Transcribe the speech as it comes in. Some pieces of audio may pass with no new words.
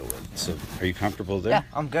So are you comfortable there? Yeah,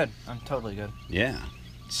 I'm good. I'm totally good. Yeah.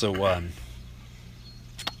 So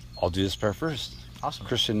I'll do this part first. Awesome.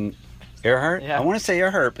 Christian Arehart? Yeah. I want to say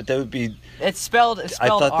Arehart, but that would be... It's spelled I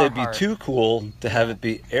thought that'd be Arehart. too cool to have it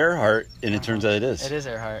be Arehart, and it turns out it is. It is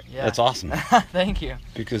Arehart, yeah. That's awesome. Thank you.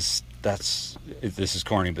 Because this is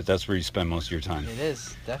corny, but that's where you spend most of your time. It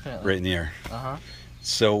is, definitely. Right in the air. Uh-huh.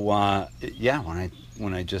 So, yeah,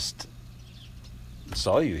 when I just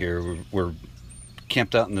saw you here, we're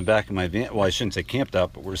camped out in the back of my van. Well, I shouldn't say camped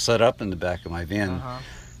out, but we're set up in the back of my van. Uh-huh.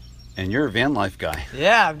 And you're a van life guy.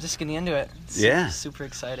 Yeah, I'm just getting into it. It's super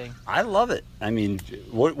exciting. I love it. I mean,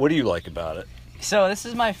 what do you like about it? So this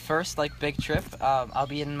is my first big trip. I'll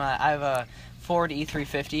be I have a Ford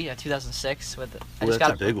E350, a 2006 with. That's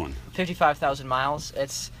a big one. 55,000 miles.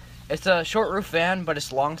 It's a short roof van, but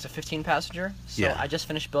it's long. It's a 15 passenger. So Yeah. I just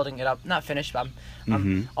finished building it up. Not finished, but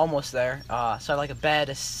I'm almost there. So I have a bed,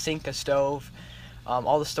 a sink, a stove.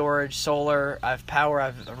 All the storage, solar, I have power, I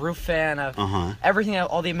have a roof fan, I have everything,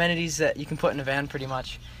 all the amenities that you can put in a van pretty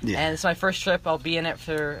much. Yeah. And it's my first trip. I'll be in it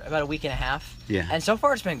for about a week and a half. Yeah. And so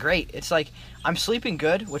far it's been great. It's I'm sleeping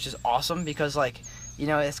good, which is awesome because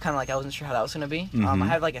it's kind of I wasn't sure how that was going to be. I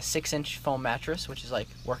have a 6-inch foam mattress, which is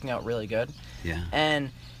working out really good. Yeah.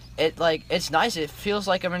 And it's nice. It feels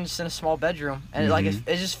like I'm just in a small bedroom, and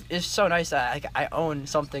it's so nice that I own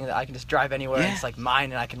something that I can just drive anywhere. Yeah. And it's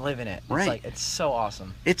mine, and I can live in it. Right. It's so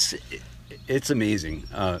awesome. It's amazing.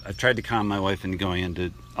 I've tried to con my wife into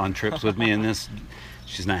going on trips with me, and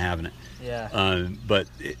she's not having it. Yeah. But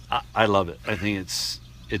I love it. I think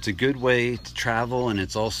it's a good way to travel, and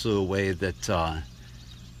it's also a way that I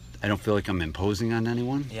don't feel like I'm imposing on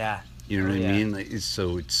anyone. Yeah. You know what I mean?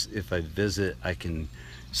 So if I visit, I can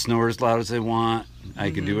snore as loud as I want. I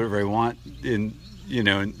can do whatever I want, and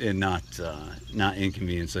not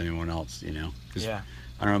inconvenience anyone else. 'Cause Yeah.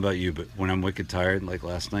 I don't know about you, but when I'm wicked tired, like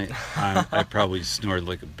last night, I probably snored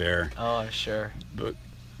like a bear. Oh, sure. But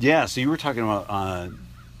yeah, so you were talking about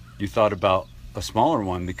you thought about a smaller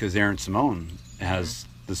one because Aaron Simone has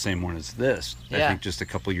the same one as this. Yeah. I think just a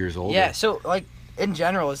couple years older. Yeah. So in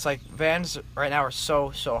general, it's vans right now are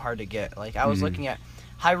so hard to get. I was looking at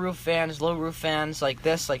high roof vans, low roof vans like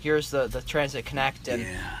this, yours, the Transit Connect, and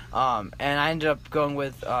and I ended up going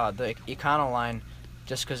with the Econo line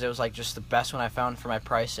just because it was just the best one I found for my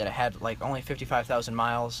price, and it had only 55,000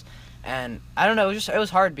 miles, and I don't know, it was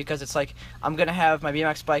hard because it's I'm gonna have my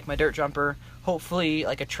BMX bike, my dirt jumper, hopefully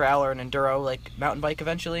a trail or an enduro mountain bike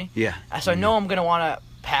eventually. Yeah. So I know I'm gonna want to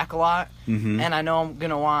pack a lot, Mm-hmm. and I know I'm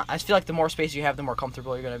gonna want. I feel like the more space you have, the more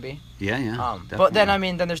comfortable you're gonna be. Yeah. But then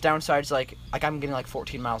then there's downsides I'm getting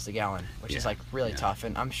 14 miles a gallon, which is really tough,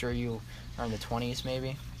 and I'm sure you are in the 20s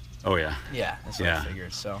maybe. Oh yeah. Yeah, that's what I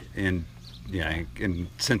figured. So. And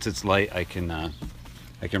since it's light, I can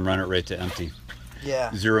run it right to empty.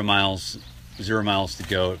 Yeah. 0 miles to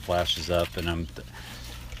go. It flashes up, and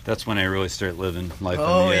that's when I really start living life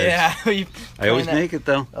on the edge. Oh yeah. I always make it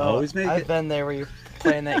though. I've been there where you're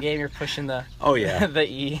playing that game. You're pushing the. Oh yeah. the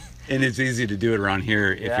E. And it's easy to do it around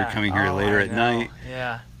here if you're coming here later at night.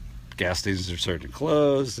 Yeah. Gas stations are starting to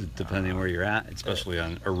close, depending on where you're at, especially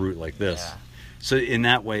on a route like this. Yeah. So in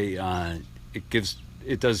that way,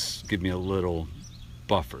 it does give me a little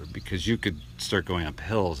buffer because you could start going up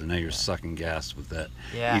hills and now you're sucking gas with that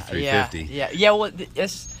E350. Yeah. Well, the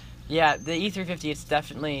E350 it's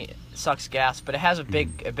definitely sucks gas, but it has a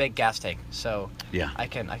big gas tank, so I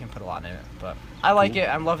can put a lot in it. But I like it.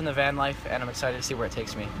 I'm loving the van life, and I'm excited to see where it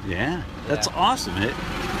takes me. Yeah, that's awesome.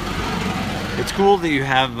 It's cool that you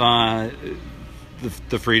have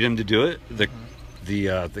the freedom to do it,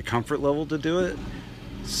 the comfort level to do it.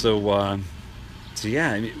 So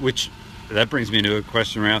yeah, which that brings me to a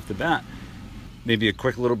question right off the bat. Maybe a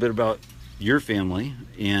quick little bit about your family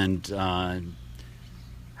and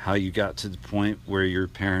how you got to the point where your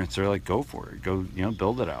parents are go for it, go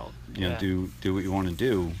build it out, do what you want to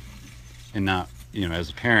do, and not as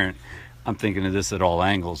a parent, I'm thinking of this at all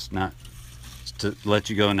angles, not to let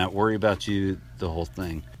you go and not worry about you, the whole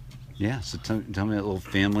thing. Yeah, so tell me a little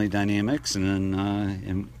family dynamics, and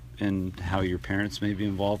then and how your parents may be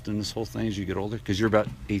involved in this whole thing as you get older, because you're about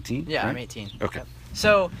 18. Yeah, right? I'm 18. Okay. Yep.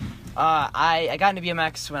 So I got into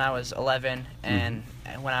BMX when I was 11, and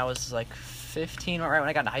when I was 15, right when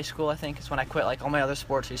I got into high school, I think, is when I quit all my other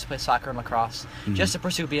sports. I used to play soccer and lacrosse just to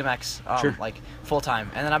pursue BMX full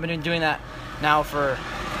time. And then I've been doing that now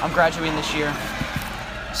I'm graduating this year.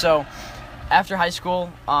 So after high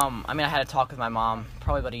school, I had a talk with my mom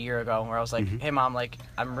probably about a year ago where I was like, hey mom,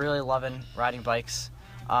 I'm really loving riding bikes.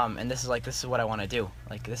 And this is what I want to do.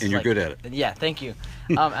 Like this. And is you're like, good at it. Yeah, thank you.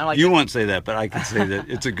 And I'm like, You won't say that, but I can say that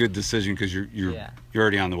it's a good decision because you're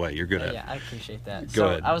already on the way. You're good at it. Yeah, I appreciate that. Go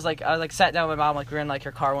ahead. I was like sat down with my mom, like we were in like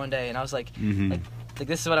her car one day, and I was like, Mm-hmm. like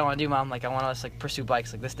this is what I want to do, Mom. Like I want to like pursue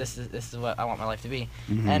bikes. Like this is what I want my life to be.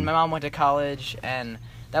 Mm-hmm. And my mom went to college, and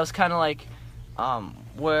that was kind of like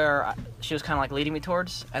where she was kind of like leading me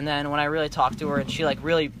towards. And then when I really talked to her, and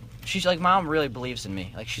she's like, Mom really believes in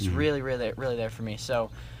me. Like she's Mm-hmm. really there for me. So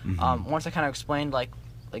Mm-hmm. once I kind of explained like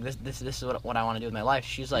this is what I want to do with my life,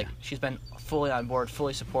 she's like she's been fully on board,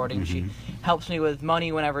 fully supporting. Mm-hmm. She helps me with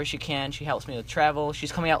money whenever she can. She helps me with travel.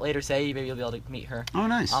 She's coming out later today. Maybe you'll be able to meet her. Oh,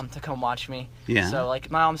 nice. To come watch me. Yeah. So like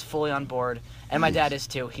my mom's fully on board, and my Nice. dad is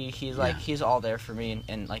too. He's like Yeah. he's all there for me,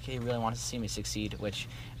 and like he really wants to see me succeed, which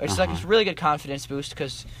is Uh-huh. like a really good confidence boost.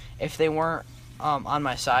 Because if they weren't on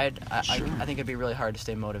my side, Sure. I think it'd be really hard to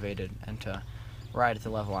stay motivated and to ride at the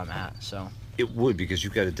level I'm at. So It would, because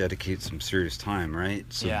you've got to dedicate some serious time, right?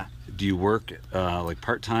 So Yeah. Do you work like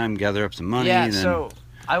part-time, gather up some money? yeah. and then... So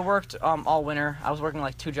I worked all winter. I was working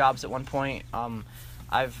like 2 jobs at one point.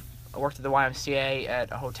 I've worked at the YMCA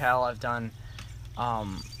at a hotel. I've done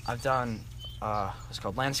what's it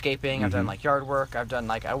called, landscaping. I've done Mhm. like yard work. I've done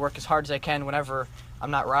like I work as hard as I can whenever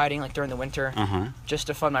I'm not riding, like during the winter, Uh-huh. just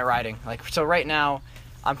to fund my riding. Like so right now,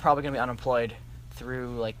 I'm probably gonna be unemployed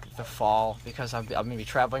through like the fall because I'm gonna be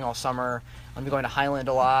traveling all summer. I'm gonna be going to Highland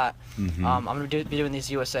a lot. Mhm. I'm gonna be doing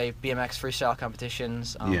these USA BMX freestyle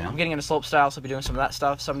competitions. Yeah. I'm getting into slope style, so I'll be doing some of that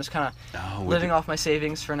stuff. So I'm just kind of Oh, living off my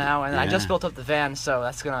savings for now, and I just Yeah. built up the van, so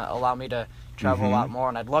that's gonna allow me to travel Mhm. a lot more.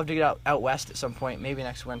 And I'd love to get out west at some point, maybe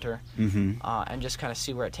next winter, Mm-hmm. and just kind of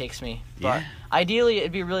see where it takes me. But Yeah. ideally,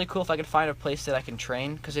 it'd be really cool if I could find a place that I can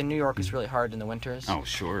train, because in New York it's really hard in the winters. Oh,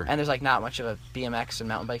 sure. And there's like not much of a BMX and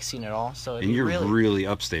mountain bike scene at all. So it'd And be you're really. really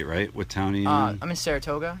upstate, right? What town are you in? I'm in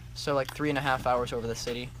Saratoga, so like 3.5 hours over the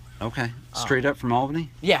city. Okay. Straight up from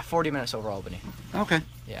Albany? Yeah, 40 minutes over Albany. Okay.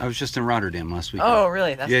 Yeah. I was just in Rotterdam last week. Oh,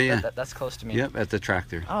 really? That's, Yeah. that's close to me. Yep, at the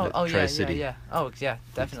tractor. Oh, at yeah, Tri-City. yeah. Oh, yeah,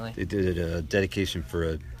 definitely. They did a dedication for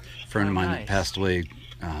a friend of Oh, mine nice. that passed away,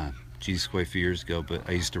 quite a few years ago, but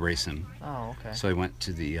I used to race him. Oh, okay. So I went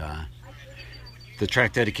to the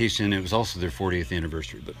track dedication. It was also their 40th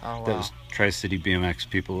anniversary, but Oh, that wow. was Tri-City BMX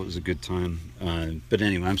people. It was a good time. But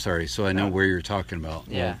anyway, I'm sorry. So I know where you're talking about.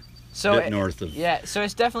 Yeah. Well, So bit north of. Yeah, so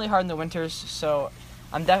it's definitely hard in the winters. So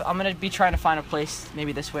I'm gonna be trying to find a place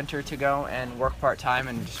maybe this winter to go and work part time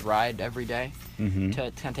and just ride every day Mm-hmm.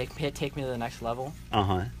 to kind of take me to the next level.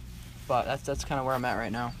 Uh-huh. But that's kind of where I'm at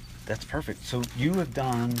right now. That's perfect. So you have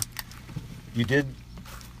done. You did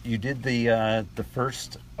the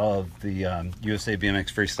first of the USA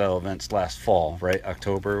BMX freestyle events last fall, right?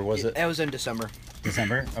 October, was it? It was in December.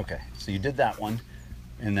 December? Okay. So you did that one.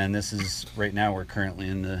 And then this is, right now we're currently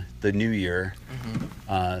in the new year,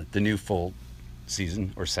 the new full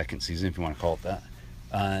season, or second season if you want to call it that.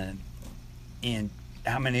 And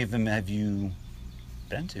how many of them have you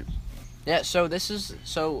been to? Yeah, so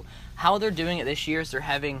how they're doing it this year is they're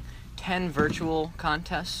having 10 virtual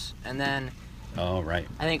contests, and then Oh, right.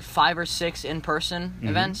 I think 5 or 6 in-person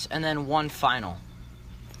events, and then 1 final.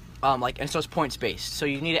 And so it's points based. So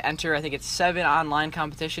you need to enter, I think it's 7 online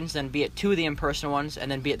competitions, then be at 2 of the in-person ones, and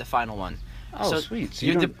then be at the final one. Oh, so sweet. So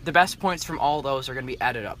the best points from all those are going to be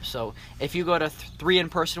added up. So if you go to 3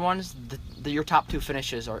 in-person ones, your top 2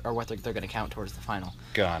 finishes are what they're going to count towards the final.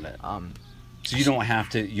 got it. So you don't have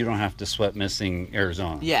to sweat missing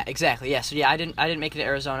Arizona. Yeah, exactly. Yeah. So yeah, I didn't make it to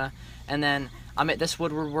Arizona, and then I'm at this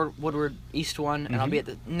Woodward East one, and I'll be at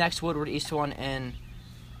the next Woodward East one in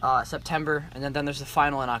September, and then there's the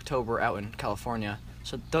final in October out in California.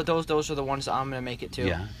 So those are the ones that I'm gonna make it to.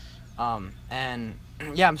 Yeah. And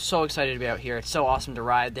yeah, I'm so excited to be out here. It's so awesome to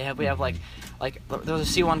ride. We have like there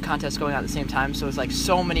was a C1 contest going on at the same time, so it's like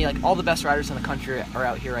so many, like all the best riders in the country are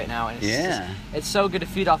out here right now, and it's so good to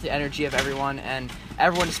feed off the energy of everyone, and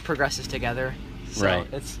everyone just progresses together. So Right.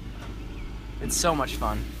 It's so much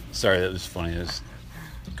fun. Sorry, that was funny.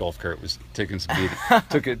 The golf cart was taking some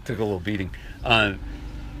beating. took a little beating.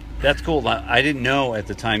 That's cool. I didn't know at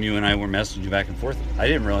the time you and I were messaging back and forth. I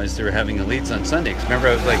didn't realize they were having elites on Sunday. 'Cause remember,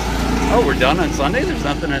 I was like, "Oh, we're done on Sunday. There's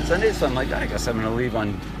nothing on Sunday." So I'm like, "I guess I'm going to leave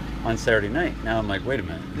on Saturday night." Now I'm like, "Wait a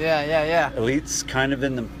minute." Yeah. Elites kind of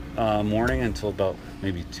in the morning until about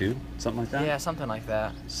maybe 2, something like that. Yeah, something like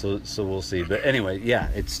that. So we'll see. But anyway, yeah,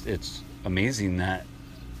 it's amazing that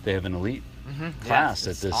they have an elite class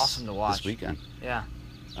it's at this awesome to watch. this weekend. Yeah.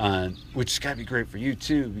 Which has got to be great for you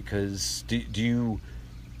too, because do you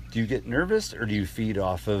get nervous, or do you feed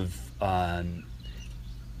off of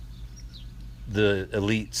the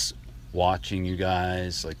elites watching you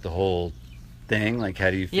guys, like the whole thing? Like, how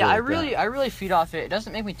do you feel? Yeah, I that? really feed off it. It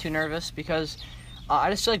doesn't make me too nervous because I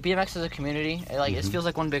just feel like BMX as a community. It feels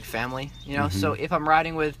like one big family, you know. So if I'm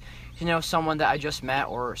riding with, you know, someone that I just met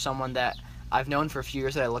or someone that I've known for a few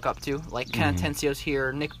years that I look up to, like Ken Atencio's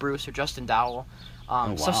here, Nick Bruce, or Justin Dowell.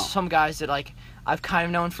 So some guys that like I've kind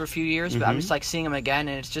of known for a few years, but I'm just like seeing them again,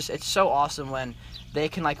 and it's so awesome when they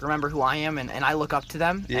can like remember who I am and I look up to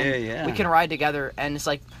them. And we can ride together, and it's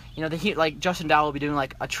like, you know, like Justin Dowell will be doing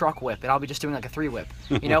like a truck whip, and I'll be just doing like a 3-whip,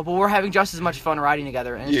 you know. But we're having just as much fun riding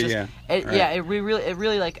together, and it's it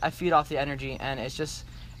really like I feed off the energy, and it's just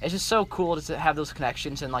so cool to have those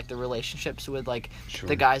connections and like the relationships with like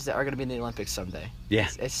the guys that are going to be in the Olympics someday. Yeah,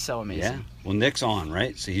 it's so amazing. Yeah, well, Nick's on,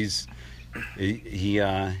 right? So he's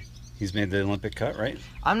made the Olympic cut, right?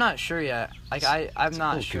 I'm not sure yet. Like I'm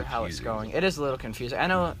not sure how it's going. It is a little confusing. I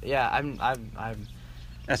know. Yeah, I'm.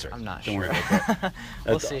 That's right. I'm not Don't sure. worry about that.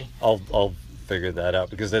 We'll see. I'll figure that out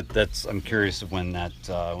because that's. I'm curious of when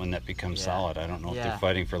that becomes solid. I don't know if they're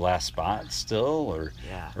fighting for last spot still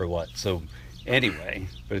or what. So anyway,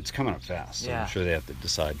 but it's coming up fast. So I'm sure they have to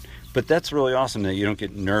decide. But that's really awesome that you don't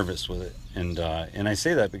get nervous with it. And I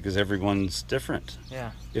say that because everyone's different.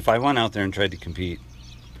 Yeah. If I went out there and tried to compete,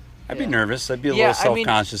 I'd be nervous. I'd be a little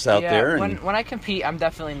self-conscious out there. And when I compete, I'm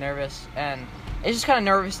definitely nervous, and it's just kind of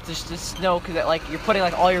nervous to know that like you're putting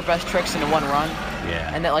like all your best tricks into one run.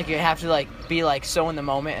 Yeah. And that like you have to like be like so in the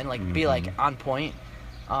moment and like be like on point.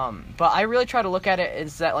 But I really try to look at it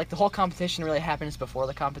is that like the whole competition really happens before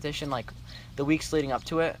the competition, like the weeks leading up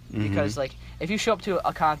to it, because like if you show up to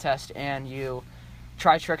a contest and you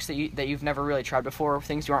try tricks that you've never really tried before,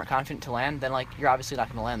 things you aren't confident to land, then like you're obviously not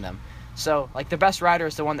going to land them. So like the best rider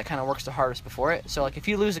is the one that kind of works the hardest before it. So like if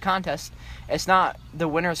you lose a contest, it's not the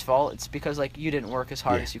winner's fault. It's because like you didn't work as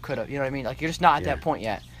hard as you could have. You know what I mean? Like you're just not at that point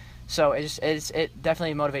yet. So it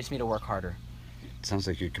definitely motivates me to work harder. It sounds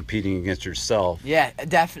like you're competing against yourself. Yeah,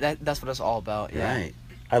 that's what it's all about. Yeah. Right.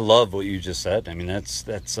 I love what you just said. I mean, that's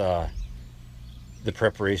the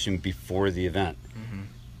preparation before the event.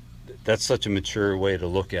 That's such a mature way to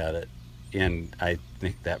look at it, and I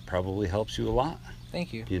think that probably helps you a lot.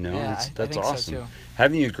 Thank you. You know, yeah, that's I think awesome. So too.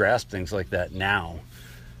 Having you grasp things like that now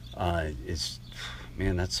is,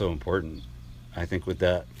 man, that's so important. I think with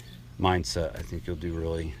that mindset, I think you'll do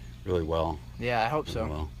really, really well. Yeah, I hope really so.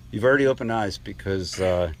 Well. You've already opened eyes because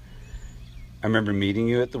I remember meeting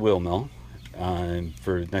you at the Wheel Mill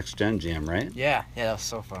for Next Gen Jam, right? Yeah, that was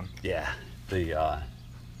so fun. Yeah, the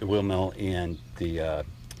Wheel Mill and the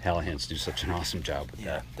Hallahans do such an awesome job with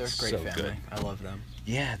that. Yeah, they're a great family. Good. I love them.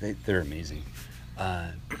 Yeah, they're amazing.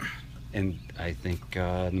 And I think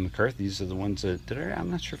the McCarthys are the ones that I'm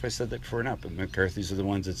not sure if I said that before or not, but McCarthys are the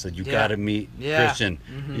ones that said you got to meet Christian.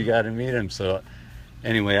 You got to meet him. So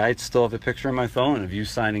anyway, I still have a picture on my phone of you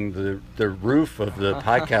signing the roof of the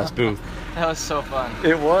podcast booth. That was so fun.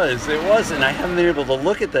 It was, and I haven't been able to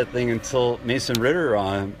look at that thing until Mason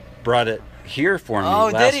Ritter brought it here for me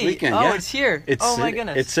last weekend. Oh, it's here. Oh my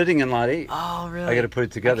goodness. It's sitting in lot 8. Oh, really? I got to put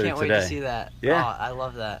it together today. I can't wait to see that. Yeah. Oh, I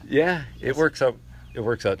love that. Yeah, it works out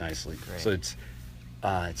nicely. Great. So it's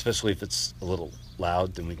especially if it's a little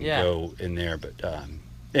loud, then we can go in there. But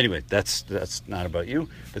anyway, that's not about you.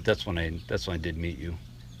 But that's when I did meet you.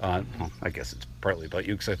 Well, I guess it's partly about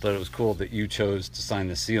you because I thought it was cool that you chose to sign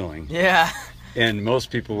the ceiling. Yeah. And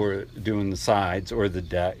most people were doing the sides or the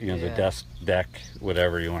deck, the deck,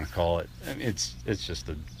 whatever you want to call it. I mean, it's just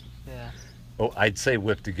a. Yeah. Oh, I'd say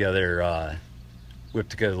whip together a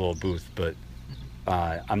little booth, but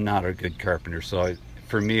I'm not a good carpenter, so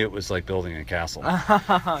for me it was like building a castle.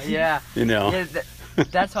 Yeah. Yeah,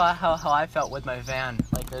 that's how I felt with my van.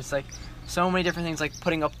 Like there's like so many different things, like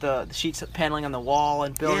putting up the sheets of paneling on the wall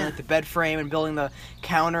and building like the bed frame and building the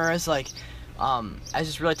counters. Like, it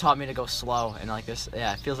just really taught me to go slow and like this.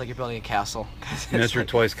 Yeah, it feels like you're building a castle. Measure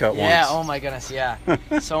twice, cut once. Yeah. Oh my goodness. Yeah.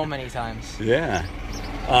 So many times. Yeah.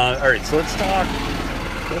 All right. So let's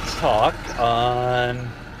talk.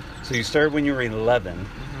 So you started when you were 11.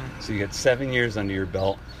 So you got 7 years under your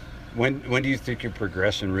belt. When do you think your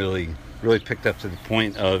progression really picked up to the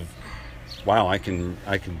point of, wow, I can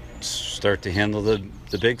start to handle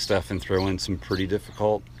the big stuff and throw in some pretty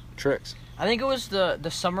difficult tricks? I think it was the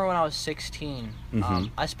summer when I was 16.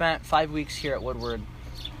 I spent 5 weeks here at Woodward,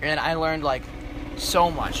 and I learned like so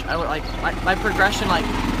much. My progression like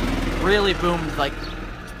really boomed like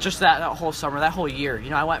just that whole summer, that whole year.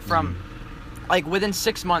 I went from like within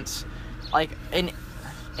 6 months, like in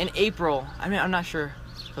April. I mean, I'm not sure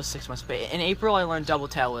if it was 6 months, but in April I learned double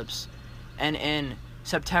tail whips, and in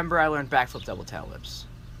September I learned backflip double tail whips.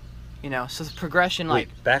 So the progression, like...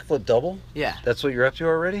 Wait, backflip double? Yeah. That's what you're up to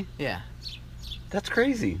already? Yeah. That's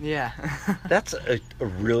crazy. Yeah. That's a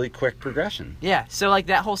really quick progression. Yeah. So like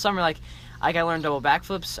that whole summer, like I learned double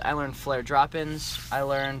backflips. I learned flare drop-ins. I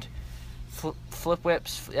learned flip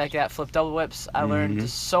whips, like that, flip double whips. I learned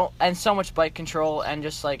so much bike control, and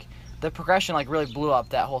just like the progression like really blew up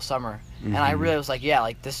that whole summer. And I really was like, yeah,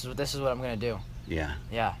 like this is what I'm gonna do. Yeah.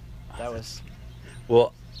 Yeah. That was.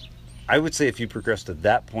 Well, I would say if you progress to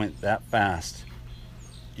that point that fast,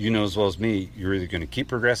 you know as well as me, you're either going to keep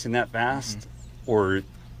progressing that fast, or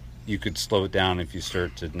you could slow it down if you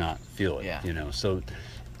start to not feel it. Yeah. You know, so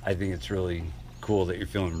I think it's really cool that you're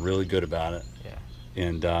feeling really good about it. Yeah.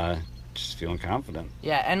 And just feeling confident.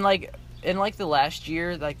 Yeah, and like in like the last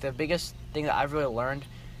year, like the biggest thing that I've really learned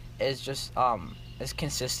is just is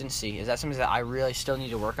consistency. Is that something that I really still need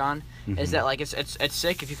to work on? Is that like it's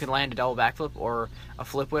sick if you can land a double backflip or a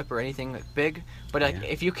flip whip or anything big, but like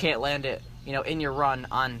if you can't land it, you know, in your run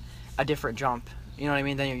on a different jump, you know what I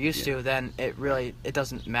mean, than you're used to, then it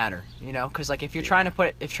doesn't matter, you know, because like if you're trying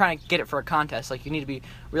to get it for a contest, like you need to be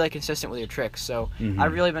really consistent with your tricks. So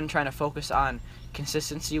I've really been trying to focus on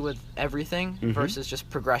consistency with everything versus just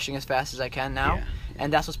progressing as fast as I can now,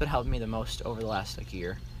 and that's what's been helping me the most over the last like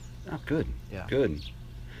year. Oh, good. Yeah. Good.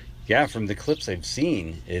 Yeah, from the clips I've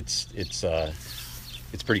seen, it's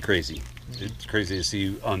pretty crazy. It's crazy to see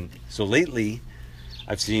you. So lately,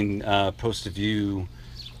 I've seen post of you.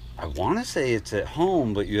 I want to say it's at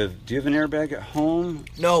home, but do you have an airbag at home?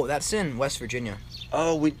 No, that's in West Virginia.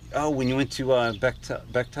 Oh, when you went to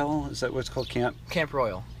Bechtel, is that what it's called? Camp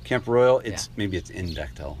Royal. Camp Royal. Maybe it's in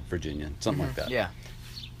Bechtel, Virginia, something like that. Yeah.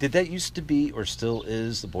 Did that used to be or still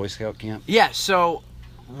is the Boy Scout camp? Yeah. So,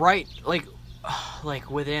 right, like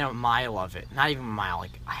within a mile of it, not even a mile,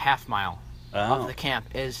 like a half mile of the camp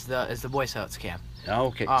is the Boy Scouts camp. Oh,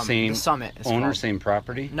 okay. Same the summit. Owner, called. same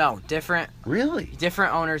property? No, different. Really?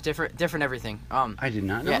 Different owners, different everything. I did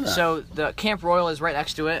not know that. So the Camp Royal is right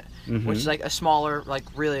next to it, which is like a smaller, like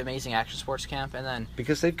really amazing action sports camp, and then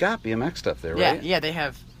because they've got BMX stuff there, right? Yeah, they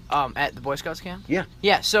have at the Boy Scouts camp. Yeah.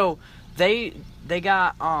 Yeah, so they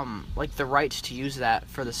got like the rights to use that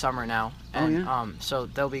for the summer now, and so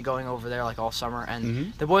they'll be going over there like all summer,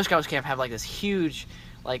 and the Boy Scouts camp have like this huge,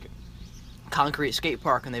 like, concrete skate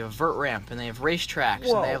park, and they have a vert ramp, and they have race tracks,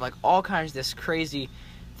 and they have like all kinds of this crazy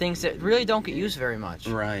things that really don't get used very much.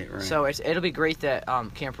 Right. So it'll be great that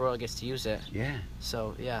Camp Royal gets to use it. Yeah.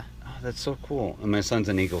 So yeah. Oh, that's so cool. And my son's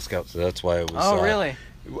an Eagle Scout, so that's why it was. Oh, really?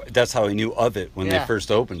 That's how he knew of it when they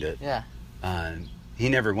first opened it. Yeah. He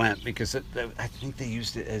never went because I think they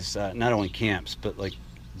used it as not only camps but like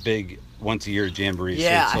big once a year jamborees.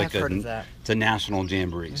 Yeah, so it's like I've heard of that. It's a national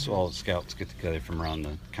jamboree, so all the scouts get together from around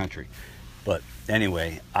the country. But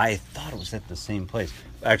anyway, I thought it was at the same place.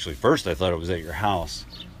 Actually, first I thought it was at your house.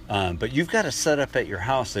 But you've got a setup at your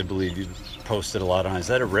house, I believe you posted a lot on. Is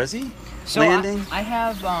that a resi landing? I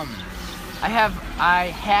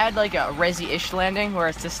had like a resi-ish landing where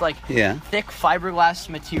it's just like thick fiberglass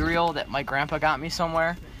material that my grandpa got me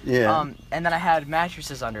somewhere. Yeah. And then I had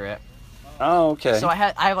mattresses under it. Oh, okay. So I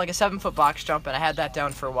have like a 7-foot box jump, and I had that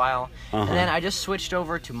down for a while. And then I just switched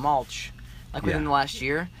over to mulch, like within the last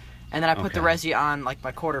year. And then I put the resi on like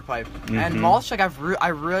my quarter pipe. And mulch, like I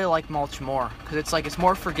really like mulch more because it's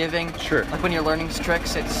more forgiving. Sure. Like when you're learning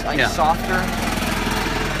tricks, it's like softer.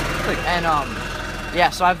 And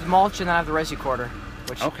so I have the mulch, and then I have the resi quarter.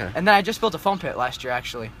 And then I just built a foam pit last year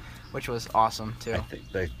actually, which was awesome too. I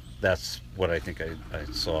think that's what I think I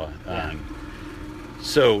saw.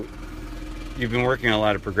 So you've been working on a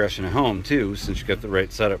lot of progression at home too, since you got the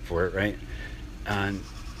right setup for it, right? And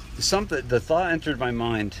the thought entered my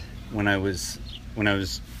mind when I was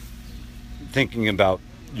thinking about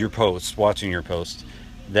your post, watching your post,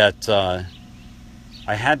 that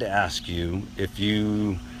I had to ask you if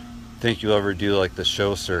you think you'll ever do like the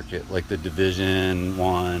show circuit, like the Division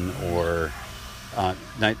 1 or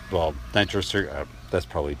Nitro circuit. That's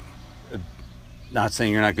probably not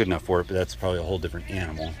saying you're not good enough for it, but that's probably a whole different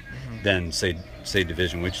animal than say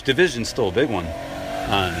Division, which Division's still a big one.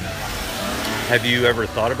 Have you ever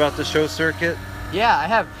thought about the show circuit? Yeah, I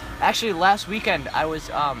have. Actually, last weekend I was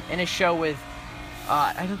in a show with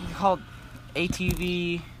I think it's called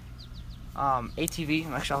ATV.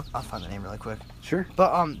 Actually, I'll find the name really quick. Sure.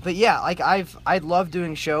 But yeah, like I'd love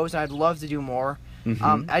doing shows, and I'd love to do more.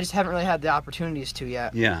 I just haven't really had the opportunities to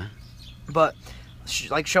yet. Yeah. But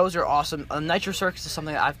like shows are awesome. Nitro Circus is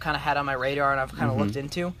something that I've kind of had on my radar, and I've kind of looked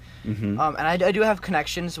into. And I do have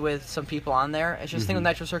connections with some people on there. It's just the thing with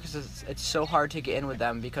Nitro Circus is it's so hard to get in with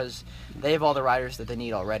them because they have all the riders that they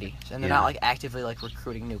need already, and they're not like actively like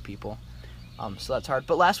recruiting new people. So that's hard.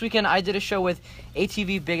 But last weekend I did a show with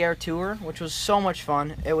ATV Big Air Tour, which was so much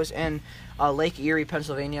fun. It was in Lake Erie,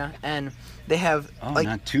 Pennsylvania, and they have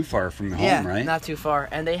not too far from home, yeah, right? Not too far.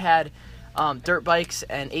 And they had dirt bikes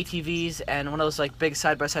and ATVs and one of those like big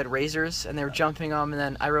side-by-side razors, and they were jumping them. And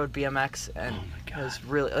then I rode BMX, and it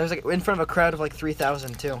was like in front of a crowd of like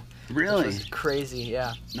 3,000 too. Really? Which was crazy.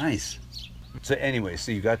 Yeah. Nice. So anyway,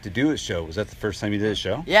 so you got to do a show. Was that the first time you did a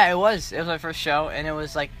show? Yeah, it was. It was my first show, and it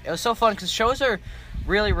was so fun because shows are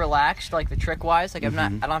really relaxed, like the trick wise. Like I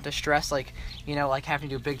don't have to stress like having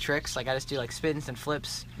to do big tricks. Like I just do like spins and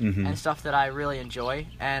flips and stuff that I really enjoy.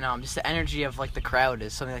 And just the energy of like the crowd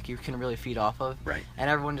is something like you can really feed off of. Right. And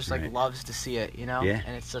everyone just like loves to see it, Yeah.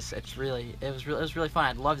 And it was really fun.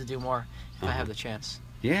 I'd love to do more if I have the chance.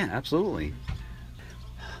 Yeah, absolutely.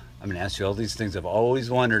 I'm going to ask you all these things I've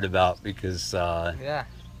always wondered about because Go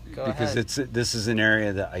because ahead. this is an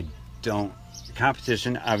area that I don't.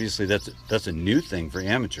 Competition, obviously, that's a new thing for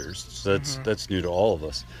amateurs. So that's new to all of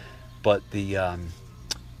us. But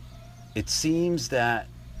it seems that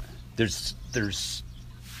there's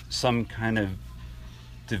some kind of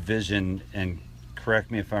division, and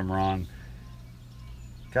correct me if I'm wrong.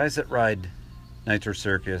 Guys that ride Nitro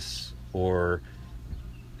Circus or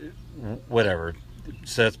whatever.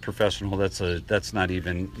 So that's professional. That's not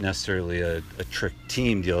even necessarily a trick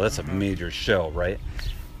team deal. That's a major show, right?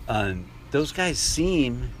 Those guys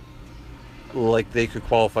seem like they could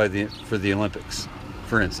qualify for the Olympics,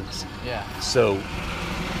 for instance. Yeah. So,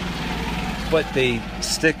 but they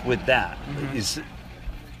stick with that.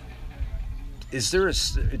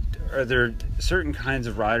 Are there certain kinds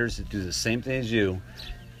of riders that do the same thing as you?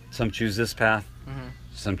 Some choose this path,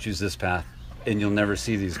 some choose this path. And you'll never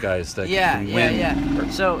see these guys that can win.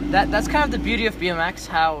 Yeah. So that's kind of the beauty of BMX,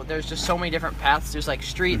 how there's just so many different paths. There's like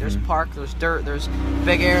street, there's park, there's dirt, there's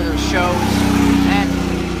big air, there's shows. And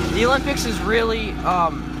the Olympics is really,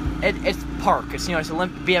 it's park. It's, it's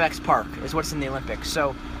BMX park is what's in the Olympics.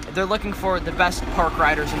 So they're looking for the best park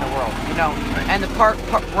riders in the world, Right. And the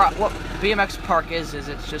what BMX park is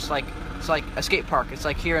it's just like, it's like a skate park. It's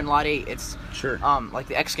like here in Lot 8, it's like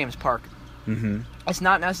the X Games park. It's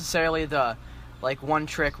not necessarily the one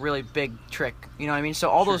trick, really big trick, you know what I mean? So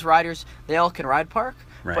all those riders, they all can ride park,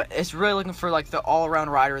 but it's really looking for the all-around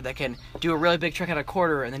rider that can do a really big trick on a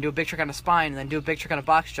quarter, and then do a big trick on a spine, and then do a big trick on a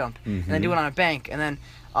box jump, and then do it on a bank, and then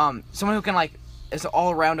someone who can is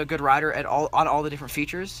all-around a good rider on all the different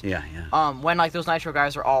features. Yeah. When those Nitro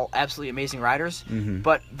guys are all absolutely amazing riders,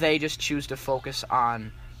 but they just choose to focus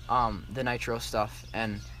on the Nitro stuff,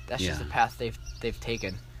 and that's just the path they've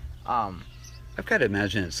taken. I've got to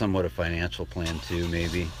imagine it's somewhat a financial plan too,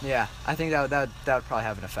 maybe. Yeah, I think that would probably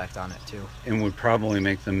have an effect on it too. And would probably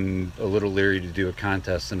make them a little leery to do a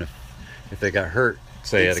contest, and if they got hurt,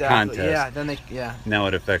 say at a contest, then now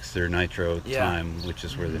it affects their Nitro time, which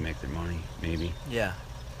is where they make their money, maybe. Yeah.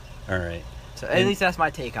 All right. So at least that's my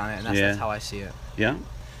take on it, and that's how I see it. Yeah.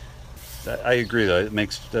 I agree, though.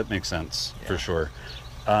 That makes sense for sure.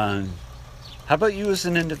 How about you as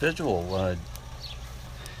an individual?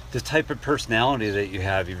 The type of personality that you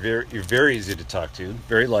have, you're very easy to talk to,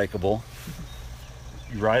 very likable.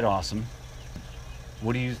 You ride awesome.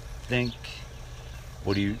 What do you think?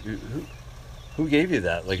 Who gave you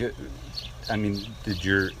that? I mean, did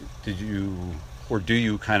you or do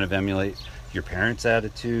you kind of emulate your parents'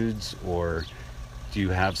 attitudes, or do you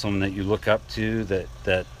have someone that you look up to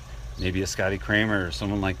that maybe a Scotty Kramer or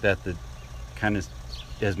someone like that kind of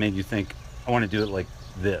has made you think, I want to do it like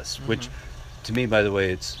this, which to me, by the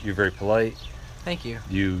way, you're very polite. Thank you.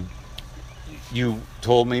 You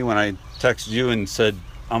told me when I texted you and said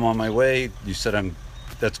I'm on my way. You said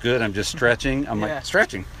that's good. I'm just stretching. I'm like,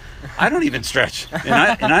 stretching? I don't even stretch,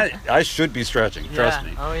 and I should be stretching. Trust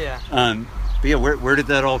me. Oh yeah. But yeah, where did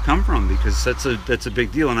that all come from? Because that's a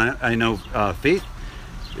big deal, and I know faith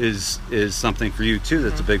is something for you too.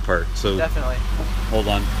 That's a big part. So definitely. Hold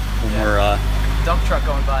on. When we're dump truck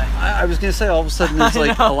going by. I was gonna say, all of a sudden there's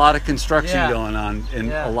a lot of construction going on,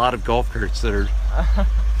 and a lot of golf carts that are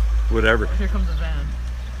whatever. Here comes a van.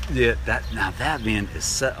 Yeah, that van is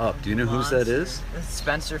set up. Do you know whose that is? It's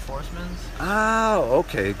Spencer Forsman's. Oh,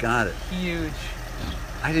 okay, got it. Huge.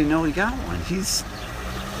 I didn't know he got one. He's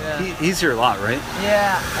here a lot, right?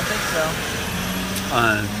 Yeah, I think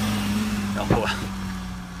so.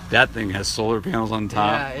 That thing has solar panels on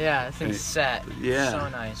top. Yeah, that thing's set. Yeah. So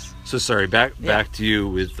nice. So sorry, back to you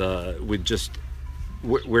with just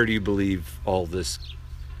where do you believe all this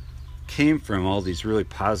came from? All these really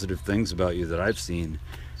positive things about you that I've seen,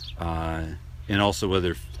 and and also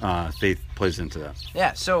whether faith plays into that.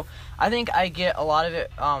 Yeah, so I think I get a lot of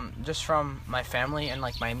it just from my family and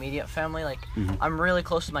like my immediate family. Like I'm really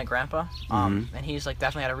close to my grandpa, and he's like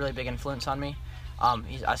definitely had a really big influence on me.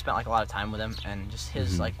 I spent like a lot of time with him, and just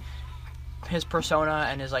his like his persona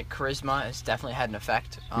and his like charisma has definitely had an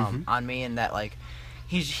effect on me, and that like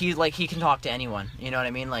he's like he can talk to anyone, you know what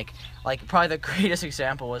I mean? Like probably the greatest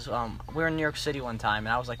example was we were in New York City one time,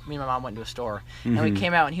 and I was like, me and my mom went to a store, and we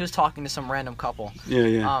came out, and he was talking to some random couple.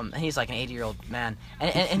 And he's like an 80-year-old man,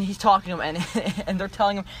 and he's talking to them, and they're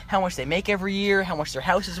telling him how much they make every year, how much their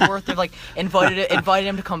house is worth. They've like invited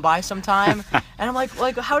him to come by sometime, and I'm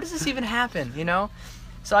like how does this even happen, you know?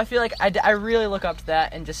 So I feel like I really look up to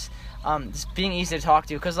that, and just being easy to talk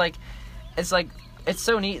to, because it's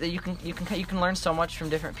so neat that you can learn so much from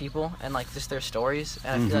different people and like just their stories,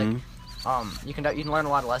 and I feel like you can learn a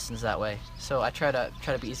lot of lessons that way. So I try to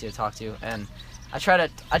be easy to talk to, and I try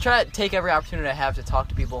to take every opportunity I have to talk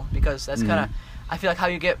to people, because that's kind of I feel like how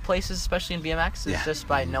you get places, especially in BMX, is just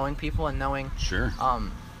by knowing people and knowing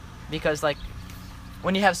because like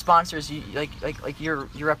when you have sponsors, you like you're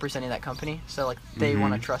representing that company, so like they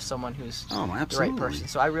want to trust someone who's the right person.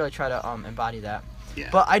 So I really try to embody that. Yeah.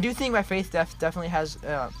 But I do think my faith definitely has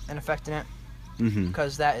an effect in it,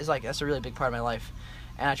 because that's a really big part of my life,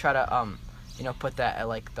 and I try to put that at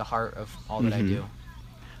like the heart of all that I do.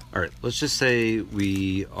 All right, let's just say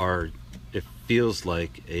we are. It feels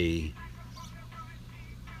like a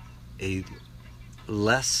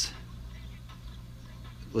less,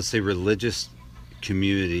 let's say, religious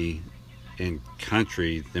community and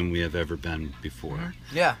country than we have ever been before.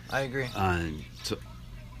 Yeah, I agree. So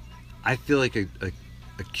I feel like a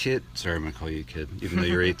kid. Sorry, I'm gonna call you a kid, even though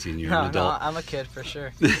you're 18. You're an adult. No, I'm a kid for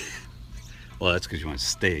sure. Well, that's because you want to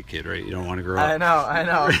stay a kid, right? You don't want to grow up. I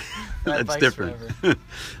know. That's different.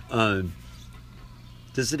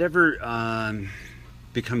 Does it ever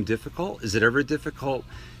become difficult? Is it ever difficult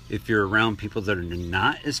if you're around people that are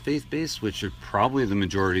not as faith-based, which are probably the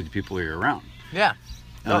majority of the people you're around? Yeah.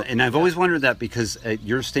 And I've always wondered that, because at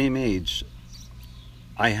your same age,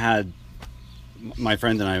 I had my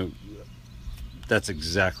friend and I. That's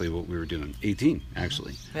exactly what we were doing. 18,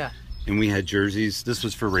 actually. Yeah. And we had jerseys. This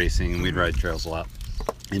was for racing, and we'd ride trails a lot,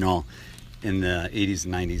 in the 80s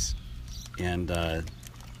and 90s. And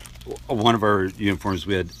one of our uniforms,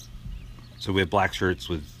 we had black shirts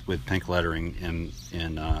with pink lettering and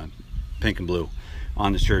pink and blue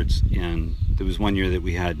on the shirts. And there was one year that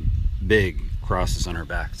we had big crosses on our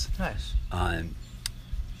backs. Nice.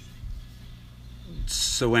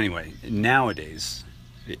 So anyway, nowadays,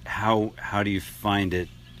 how do you find it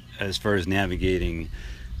as far as navigating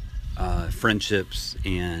friendships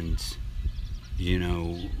and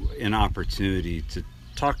an opportunity to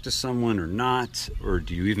talk to someone or not, or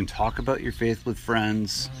do you even talk about your faith with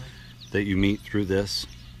friends that you meet through this?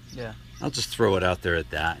 Yeah, I'll just throw it out there at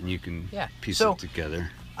that, and you can piece it together.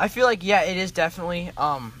 I feel like it is definitely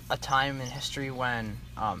a time in history when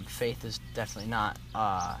faith is definitely not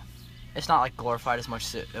it's not like glorified as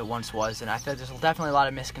much as it once was, and I feel like there's definitely a lot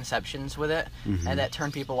of misconceptions with it, and that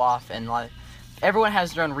turn people off, and everyone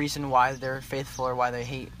has their own reason why they're faithful or why they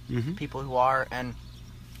hate people who are, and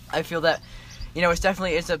I feel that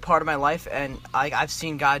it's a part of my life, and I've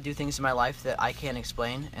seen God do things in my life that I can't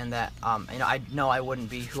explain, and that I know I wouldn't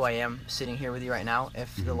be who I am sitting here with you right now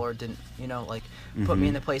if the Lord didn't put me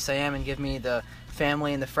in the place I am and give me the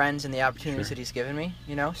family and the friends and the opportunities that He's given me.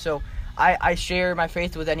 So I share my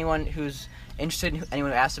faith with anyone who's interested,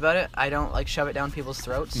 anyone who asks about it. I don't shove it down people's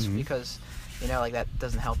throats because that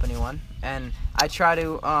doesn't help anyone, and I try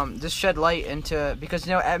to just shed light into, because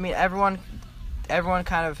everyone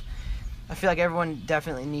kind of, I feel like everyone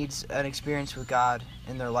definitely needs an experience with God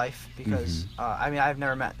in their life, because I've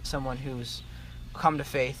never met someone who's come to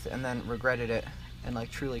faith and then regretted it, and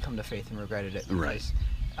truly come to faith and regretted it. Because,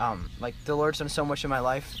 the Lord's done so much in my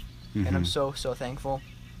life, and I'm so thankful,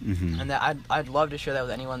 and that I'd love to share that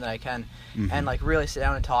with anyone that I can, and really sit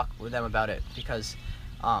down and talk with them about it, because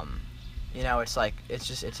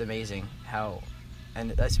it's amazing how,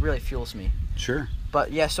 and that really fuels me. Sure.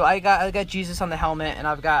 But yeah, so I got Jesus on the helmet, and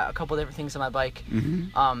I've got a couple different things on my bike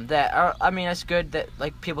that are, it's good that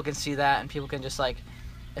people can see that, and people can just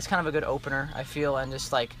it's kind of a good opener, I feel, and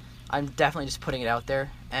just I'm definitely just putting it out there,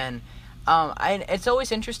 and it's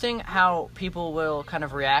always interesting how people will kind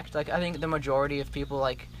of react. I think the majority of people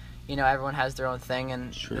everyone has their own thing,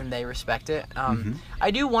 and they respect it.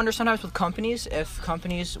 I do wonder sometimes with companies if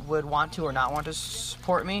companies would want to or not want to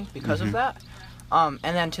support me because of that. And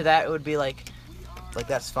then to that it would be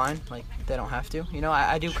that's fine. They don't have to.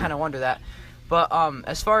 I do kind of wonder that. But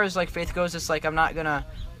as far as faith goes, it's I'm not gonna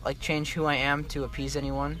like change who I am to appease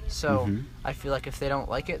anyone. So Mhm. I feel like if they don't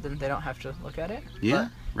like it, then they don't have to look at it. Yeah,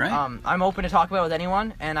 But, right. I'm open to talk about it with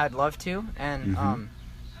anyone, and I'd love to. And Mhm.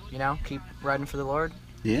 you know, keep riding for the Lord.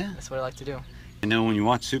 Yeah. That's what I like to do. I know when you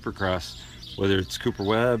watch Supercross, whether it's Cooper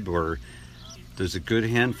Webb or there's a good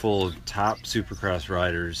handful of top Supercross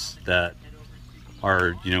riders that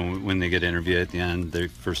are, you know, when they get interviewed at the end, they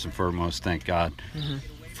first and foremost thank God Mhm.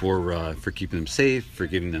 for keeping them safe, for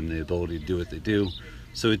giving them the ability to do what they do.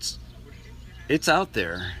 So it's out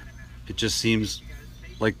there. It just seems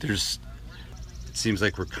like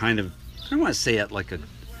we're kind of, I don't want to say at like a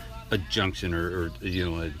junction or you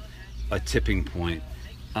know a tipping point.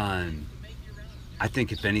 I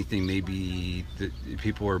think if anything, maybe the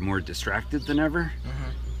people are more distracted than ever,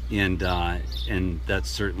 and that's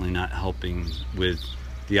certainly not helping with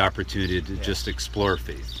the opportunity to just explore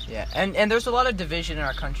faith. Yeah, and there's a lot of division in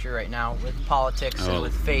our country right now with politics and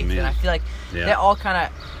with faith, man. and I feel like Yeah. that all kind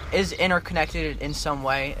of is interconnected in some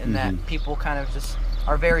way, and that people kind of just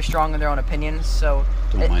are very strong in their own opinions. So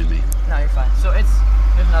Don't mind me. No, you're fine. So there's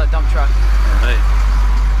another dump truck. All right.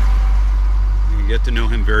 You get to know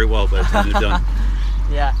him very well by the time you're done.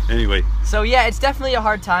 Yeah. Anyway. So yeah, it's definitely a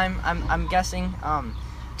hard time. I'm guessing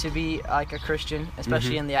to be like a Christian,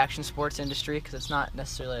 especially in the action sports industry, because it's not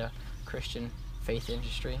necessarily a Christian faith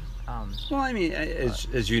industry. Well, I mean,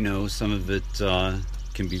 as you know, some of it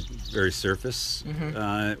can be very surface,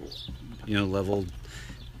 you know, level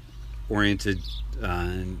oriented,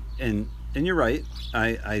 and you're right.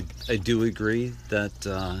 I do agree that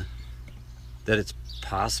that it's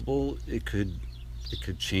possible it could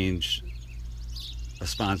change a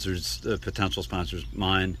potential sponsor's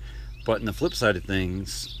mind. But in the flip side of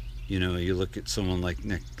things, you know, you look at someone like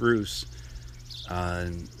Nick Bruce,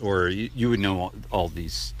 or you would know all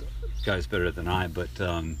these guys better than I, but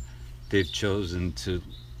they've chosen to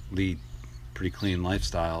lead pretty clean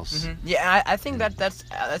lifestyles. Yeah, I think that's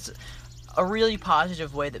a really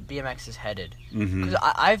positive way that BMX is headed. Because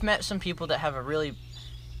I've met some people that have a really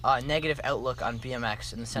negative outlook on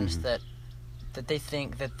BMX in the sense that they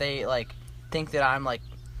think that I'm like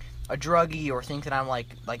a druggie, or think that I'm like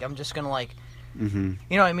I'm just gonna like you know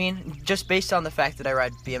what I mean, just based on the fact that I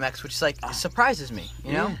ride BMX, which is like surprises me,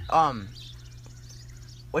 you know.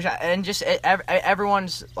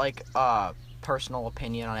 Everyone's like personal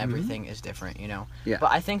opinion on everything is different, you know.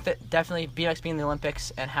 But I think that definitely BMX being the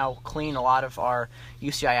Olympics and how clean a lot of our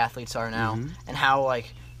UCI athletes are now, and how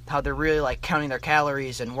they're really like counting their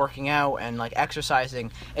calories and working out and like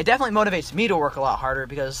exercising, it definitely motivates me to work a lot harder,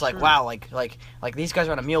 because it's like wow, like these guys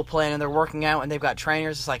are on a meal plan and they're working out and they've got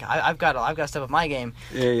trainers. It's like I've got to step up my game.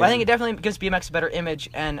 But I think it definitely gives BMX a better image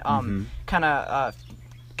and kind of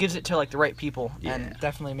gives it to like the right people and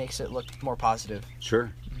definitely makes it look more positive.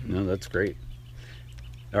 Sure. No, that's great.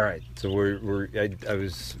 All right, so I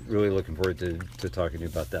was really looking forward to talking to you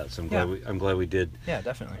about that. So I'm glad we did. Yeah,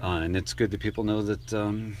 definitely. And it's good that people know that you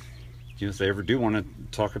know, if they ever do want to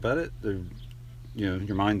talk about it, you know,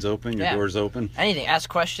 your mind's open, your door's open. Anything, ask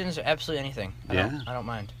questions, absolutely anything. I don't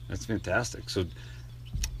mind. That's fantastic. So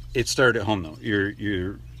it started at home though.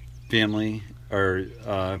 Your family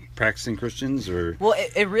are practicing Christians, or? Well,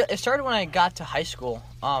 it started when I got to high school.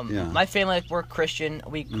 My family, like, we're Christian.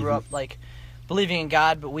 We grew up like believing in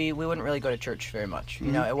God, but we wouldn't really go to church very much. You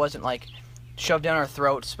know, it wasn't like shoved down our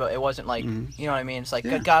throats, but it wasn't like you know what I mean. It's like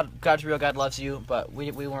God's real, God loves you, but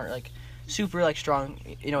we weren't like super like strong,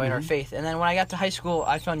 you know, in our faith. And then when I got to high school,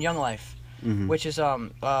 I found Young Life, which is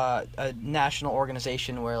a national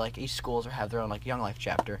organization where like each schools have their own like Young Life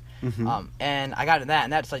chapter. And I got into that,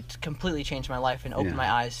 and that's like completely changed my life and opened my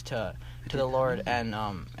eyes to the Lord. And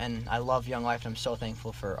I love Young Life, and I'm so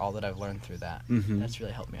thankful for all that I've learned through that. That's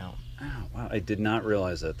really helped me out. Oh, wow, I did not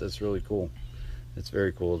realize that. That's really cool. It's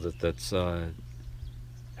very cool that's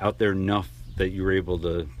out there enough that you were able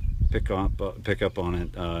to pick up on it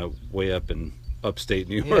way up in upstate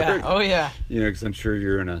New York. Yeah. Oh yeah. You know, because I'm sure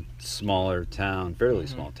you're in a smaller town, fairly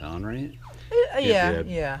small town, right?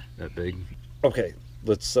 Yeah. That big. Okay,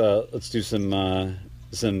 let's do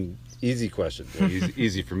some easy questions.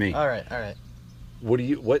 Easy for me. All right.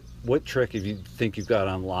 What trick have you think you've got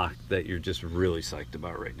unlocked that you're just really psyched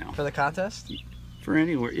about right now? For the contest? For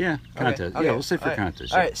anywhere, contest. Okay. Yeah, we'll say for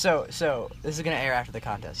contest. All right, so this is gonna air after the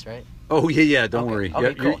contest, right? Oh yeah. Don't worry.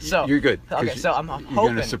 Okay, cool. So you're good. Okay, so I'm hoping. You're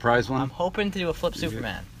gonna surprise one. I'm hoping to do a flip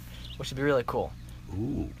Superman, which would be really cool.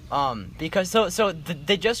 Ooh. Because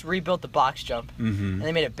they just rebuilt the box jump and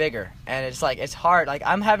they made it bigger, and it's hard. Like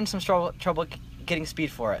I'm having some trouble getting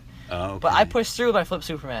speed for it. Okay. But I pushed through my flip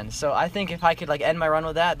Superman, so I think if I could like end my run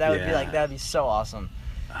with that would be that'd be so awesome.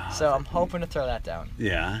 So I'm hoping to throw that down.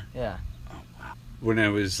 Yeah. Yeah. Oh wow. when I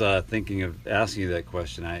was thinking of asking you that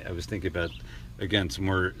question, I was thinking about, again, some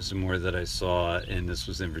more that I saw, and this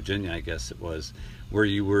was in Virginia, I guess it was, where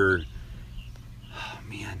you were, oh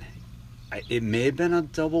man, it may have been a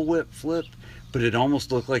double whip flip, but it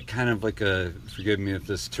almost looked like kind of like a, forgive me if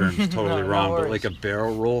this term's totally wrong, but like a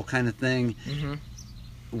barrel roll kind of thing. Mm-hmm.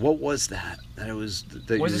 What was that? That was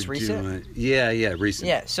this recent? Doing? Yeah, recent.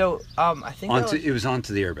 Yeah, so I think it was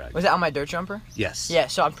onto the airbag. Was it on my dirt jumper? Yes. Yeah,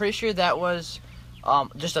 so I'm pretty sure that was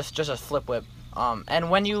just a flip whip. And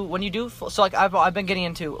when you do, so like I've been getting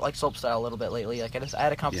into like slopestyle a little bit lately. Like I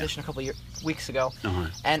had a competition a couple weeks ago,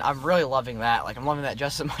 and I'm really loving that. Like I'm loving that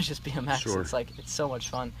just as much as BMX. Sure. It's so much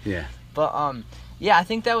fun. Yeah. But yeah, I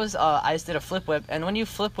think that was I just did a flip whip, and when you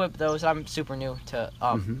flip whip those, I'm super new to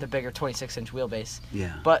the bigger 26-inch wheelbase.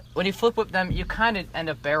 Yeah. But when you flip whip them, you kind of end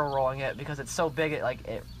up barrel rolling it because it's so big,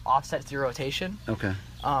 it offsets your rotation. Okay.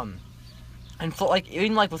 And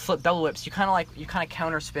even with flip double whips, you kind of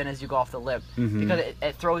counter spin as you go off the lip because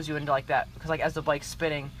it throws you into like that, because like as the bike's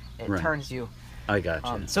spinning, it turns you. I got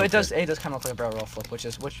you. So it does kind of look like a barrel roll flip, which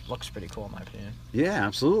looks pretty cool in my opinion. Yeah,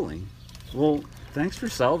 absolutely. Well, thanks for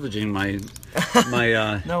salvaging my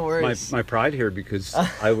no worries. my pride here, because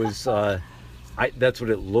I was that's what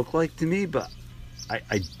it looked like to me, but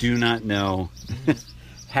I do not know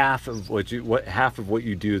half of what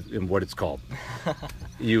you do and what it's called.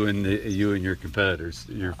 you and your competitors,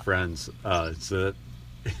 your friends. So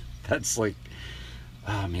that's like,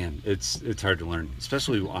 oh man, it's hard to learn,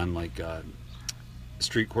 especially on like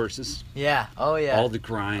street courses. Yeah. Oh yeah. All the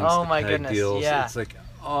grinds. Oh the my peg goodness. deals. Yeah. It's like,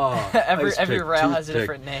 oh, every rail has a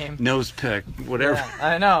different name. Nose pick, whatever. Yeah,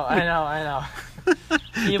 I know.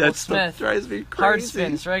 Evil That Smith. stuff drives me crazy. Hard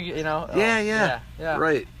spins, Yeah. Yeah.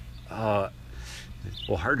 Right.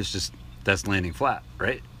 Well, hard is that's landing flat,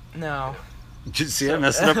 right? No. Did you see I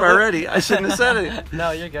messed it up already? I shouldn't have said it.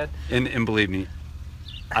 No, you're good. And believe me,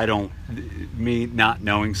 me not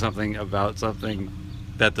knowing something about something,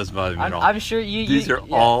 that doesn't bother me at all. I'm sure these are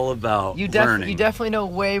all about learning. You definitely know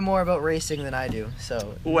way more about racing than I do,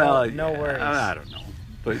 so well, no worries. I don't know,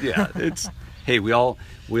 but yeah, it's hey, we all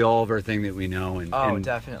have our thing that we know, and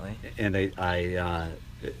definitely. And I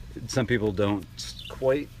some people don't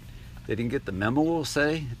quite. They didn't get the memo. We'll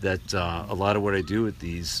say that a lot of what I do with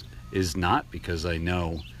these is not because I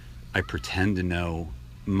pretend to know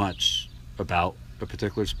much about a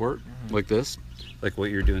particular sport like this, like what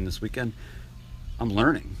you're doing this weekend. I'm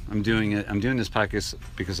learning. I'm doing this podcast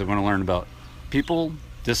because I want to learn about people,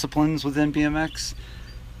 disciplines within BMX,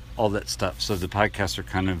 all that stuff. So the podcasts are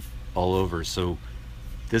kind of all over. So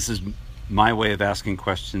this is my way of asking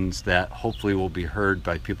questions that hopefully will be heard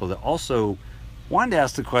by people that also wanted to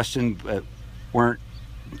ask the question but weren't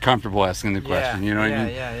comfortable asking the question. You know what I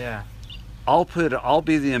mean? Yeah. I'll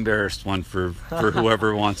be the embarrassed one for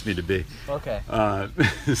whoever wants me to be. Okay.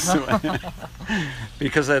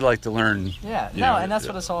 Because I'd like to learn. Yeah. And that's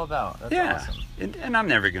what it's all about. That's awesome. And I'm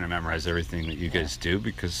never going to memorize everything that you guys do,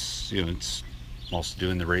 because it's also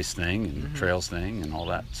doing the race thing and trails thing and all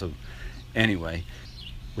that. So anyway,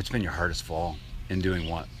 what's been your hardest fall in doing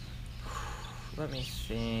what? Let me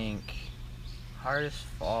think. Hardest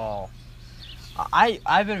fall.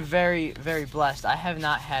 I've been very, very blessed. I have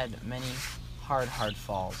not had many hard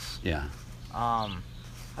falls. Yeah. I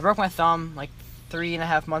broke my thumb like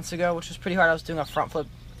 3.5 months ago, which was pretty hard. I was doing a front flip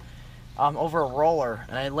over a roller,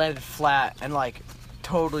 and I landed flat and like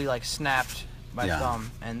totally like snapped my thumb,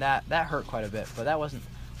 and that hurt quite a bit. But that wasn't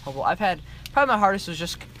horrible. I've had probably my hardest was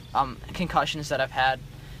just concussions that I've had,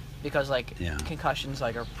 because like concussions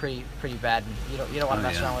like are pretty bad. And you don't want to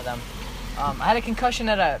mess around with them. I had a concussion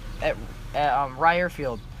at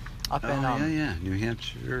Arehart up in New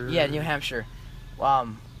Hampshire. Yeah, New Hampshire. Wow,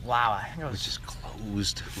 I think it was which is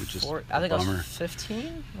closed, which is I think I was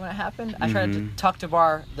 15 when it happened. I tried to tuck to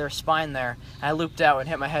bar their spine there, and I looped out and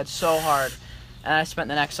hit my head so hard, and I spent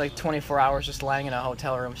the next like 24 hours just lying in a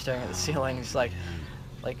hotel room staring at the ceiling, just like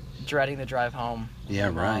dreading the drive home.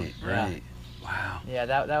 Yeah, right. Wow. Yeah,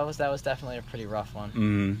 that was definitely a pretty rough one.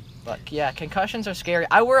 Mm-hmm. But yeah, concussions are scary.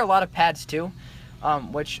 I wear a lot of pads too,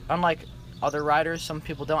 which unlike other riders, some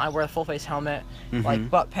people don't. I wear a full face helmet, like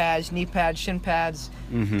butt pads, knee pads, shin pads,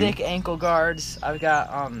 thick ankle guards. I've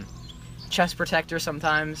got chest protector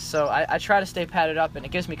sometimes. So I try to stay padded up, and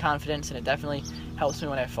it gives me confidence, and it definitely helps me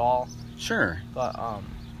when I fall. Sure. But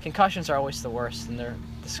concussions are always the worst, and they're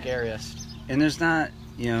the scariest. And there's not,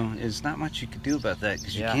 there's not much you could do about that,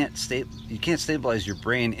 because you can't stabilize your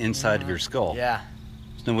brain inside of your skull. Yeah.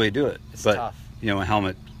 There's no way to do it. It's but, tough. A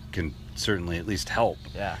helmet can certainly at least help.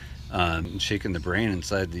 Yeah. Shaking the brain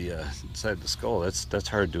inside the skull, that's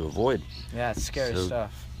hard to avoid. Yeah, it's scary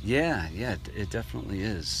stuff. Yeah, it definitely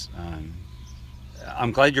is.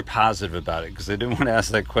 I'm glad you're positive about it, because I didn't want to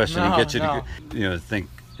ask that question and get you No. to think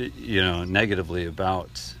negatively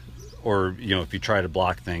about, or if you try to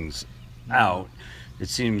block things out. It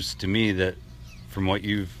seems to me that from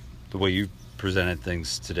the way you've presented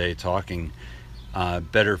things today, talking,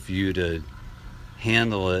 better for you to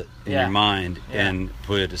handle it in your mind and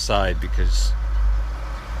put it aside, because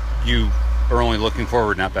you are only looking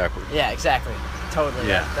forward, not backward. Yeah, exactly. Totally.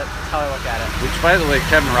 Yeah. That's how I look at it. Which, by the way,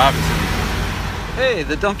 Kevin Robinson. Hey,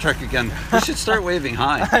 the dump truck again. We should start waving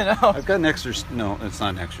hi. I know. I've got an extra. No, it's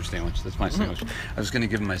not an extra sandwich. That's my sandwich. I was going to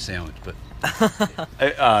give him my sandwich, but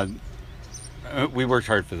we worked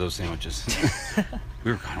hard for those sandwiches.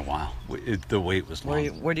 We were kind of wild. The wait was long.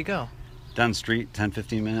 Where'd you go? Down the street, 10,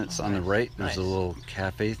 15 minutes on the right. There's a little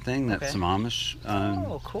cafe thing that some Amish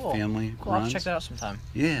cool. family Cool. I'll runs. check that out sometime.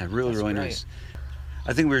 Yeah, really, That's really great. nice.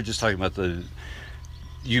 I think we were just talking about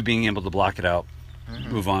you being able to block it out,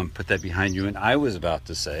 move on, put that behind you. And I was about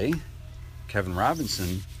to say, Kevin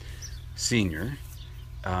Robinson, Sr.,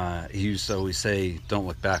 he used to always say, "Don't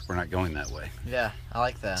look back. We're not going that way." Yeah, I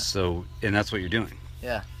like that. So, and that's what you're doing.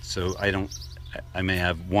 Yeah. So I may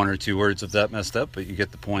have one or two words of that messed up, but you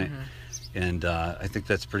get the point. And I think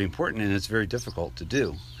that's pretty important, and it's very difficult to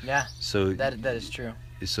do. Yeah. So that is true.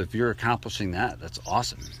 So if you're accomplishing that, that's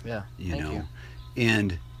awesome. Yeah. Thank you.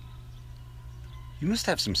 And you must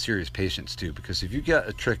have some serious patience too, because if you got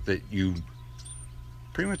a trick that you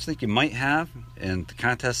pretty much think you might have, and the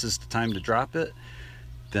contest is the time to drop it,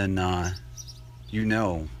 then you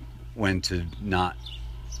know when to not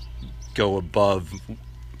go above.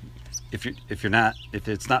 If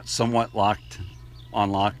it's not somewhat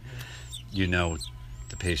on lock,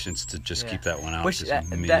 the patience to just keep that one out. Which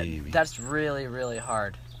maybe. that's really, really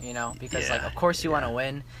hard, because of course you want to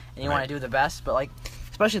win and you want to do the best, but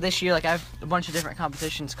especially this year, I have a bunch of different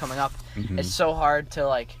competitions coming up. It's so hard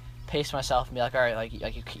to pace myself and be all right,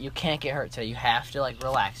 you can't get hurt today. You have to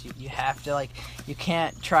relax. You have to you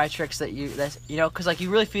can't try tricks because you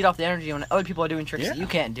really feed off the energy when other people are doing tricks that you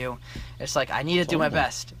can't do. It's I need to do my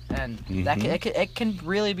best, and that it can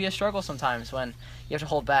really be a struggle sometimes when you have to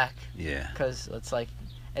hold back. Yeah. Because it's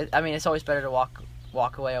it's always better to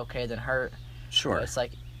walk away okay than hurt. Sure. But it's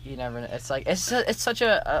you never. It's such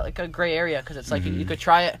a gray area, because it's you could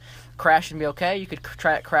try it, crash and be okay. You could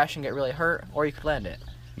try it, crash and get really hurt, or you could land it.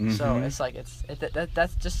 So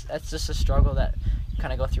that's just a struggle that you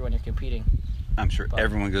kind of go through when you're competing. I'm sure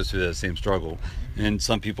everyone goes through that same struggle, and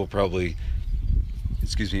some people probably,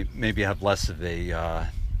 maybe have less of a.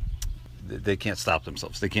 They can't stop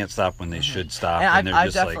themselves. They can't stop when they should stop. And they're I've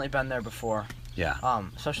just definitely been there before. Yeah.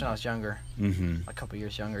 Especially when I was younger. A couple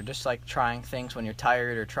years younger, just trying things when you're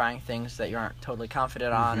tired, or trying things that you aren't totally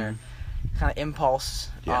confident on, or kind of impulse.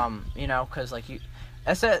 Yeah. Because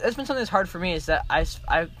it's been something that's hard for me, is that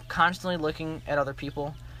I'm constantly looking at other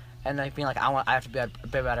people and being I have to be a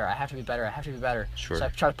bit better. I have to be better. I have to be better. Sure. So I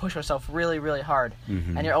try to push myself really, really hard,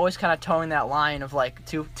 and you're always kind of towing that line of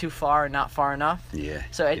too far and not far enough. Yeah.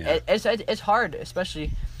 So it's hard,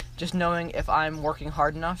 especially just knowing if I'm working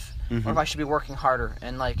hard enough, or if I should be working harder,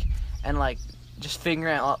 and just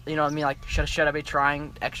figuring out, should I be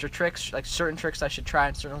trying extra tricks, certain tricks I should try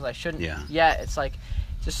and certain ones I shouldn't. Yeah. It's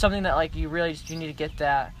just something that you need to get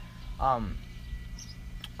that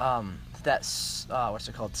what's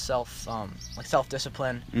it called,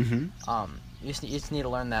 self-discipline. You just need to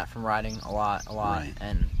learn that from riding a lot, Right.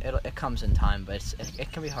 and it comes in time, but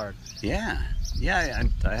it can be hard. Yeah.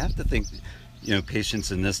 I have to think,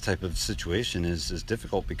 patience in this type of situation is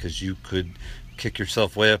difficult, because you could kick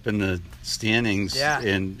yourself way up in the standings,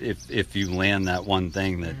 and if you land that one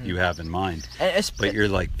thing that you have in mind, but you're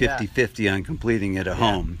 50-50 on completing it at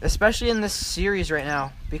home. Especially in this series right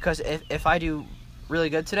now, because if I do really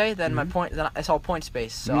good today, then then it's all points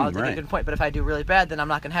based, so I'll get a good point. But if I do really bad, then I'm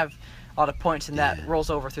not gonna have a lot of points, and that rolls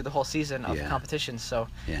over through the whole season of the competition. So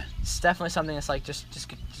it's definitely something that's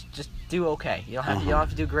just do okay. You don't have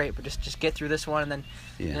to do great, but just get through this one, and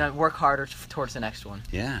then work harder towards the next one.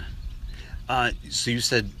 Yeah. So you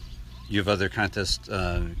said you have other contests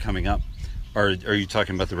coming up. Are you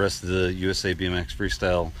talking about the rest of the USA BMX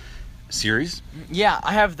Freestyle series? Yeah,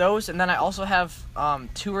 I have those, and then I also have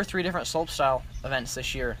 2 or 3 different slopestyle events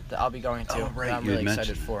this year that I'll be going to. Oh, right. That I'm really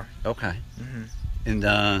excited for. Okay. And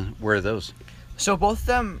where are those? So both of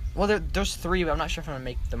them, there's 3, but I'm not sure if I'm gonna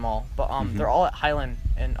make them all. But they're all at Highland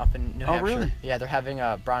and up in New Hampshire. Really? Yeah, they're having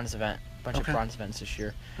a bronze event, a bunch of bronze events this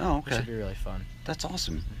year. Oh, okay. Which should be really fun. That's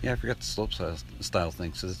awesome. Yeah, I forgot the slope style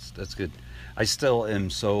thing, so that's good. I still am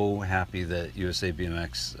so happy that USA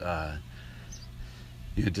BMX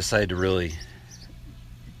decided to really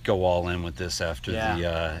go all in with this after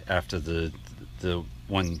the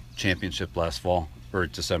won championship last fall or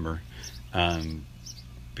December,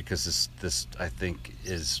 because this I think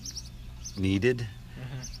is needed.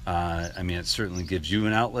 I mean, it certainly gives you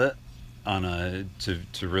an outlet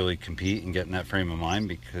to really compete and get in that frame of mind,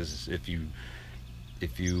 because if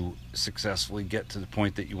you successfully get to the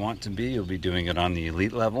point that you want to be, you'll be doing it on the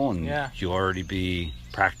elite level, and you'll already be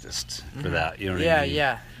practiced for that. You know what I mean?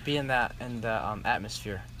 Yeah. Be in that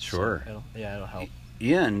atmosphere. Sure. So it'll help.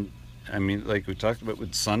 Yeah, and I mean, like we talked about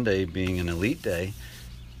with Sunday being an elite day,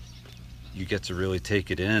 you get to really take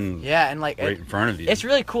it in. Yeah, and like right in front of you. It's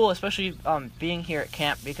really cool, especially being here at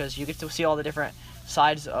camp, because you get to see all the different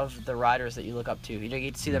sides of the riders that you look up to. You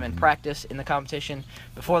get to see them in practice, in the competition,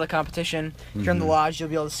 before the competition. If you're in the lodge, you'll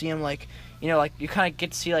be able to see them, like, you know, like you kind of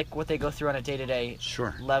get to see like what they go through on a day-to-day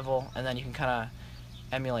level, and then you can kind of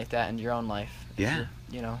emulate that into your own life. Yeah.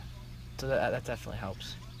 You know, so that definitely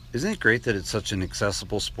helps. Isn't it great that it's such an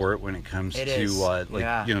accessible sport when it comes to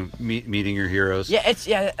you know, meeting your heroes? Yeah, that's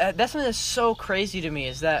something that's so crazy to me,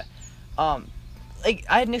 is that like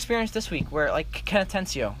I had an experience this week where like Ken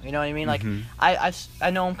Atencio, you know what I mean? Like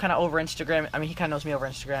I know him kind of over Instagram. I mean, he kind of knows me over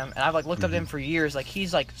Instagram, and I've like looked up to him for years. Like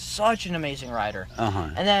he's like such an amazing rider.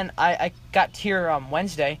 And then I got here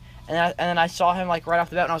Wednesday, and then I saw him like right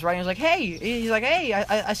off the bat when I was riding. He was like, "Hey," he's like, "Hey,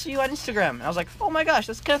 I see you on Instagram." And I was like, "Oh my gosh,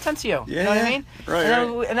 that's Ken Atencio." Yeah, you know what I mean?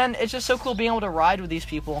 Right. And then it's just so cool being able to ride with these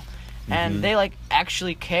people. And they like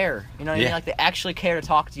actually care, you know what I mean? Like they actually care to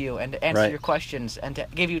talk to you and to answer your questions and to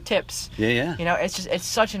give you tips. Yeah. You know, it's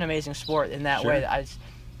such an amazing sport in that way that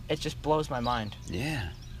it just blows my mind. Yeah.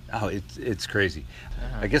 Oh, it's crazy.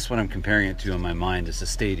 I guess what I'm comparing it to in my mind is a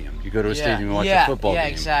stadium. You go to a stadium and watch a football game. Yeah,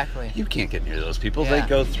 exactly. You can't get near those people. They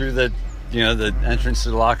go through the entrance to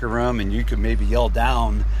the locker room, and you could maybe yell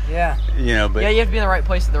down. Yeah. You know, but you have to be in the right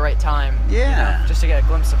place at the right time. Yeah. You know, just to get a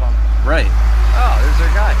glimpse of them. Right. Oh, there's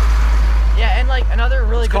our guy. Yeah, and like another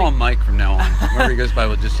really Let's good... call him Mike from now on. Whenever he goes by,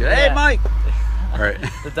 we'll just say, "Hey, Mike!" All right.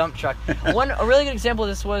 The dump truck. A really good example of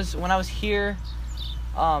this was when I was here.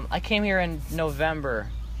 I came here in November,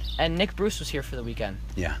 and Nick Bruce was here for the weekend.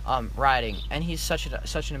 Yeah. Riding, and he's such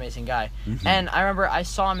an amazing guy. And I remember I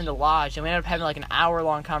saw him in the lodge, and we ended up having like an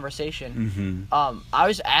hour-long conversation. I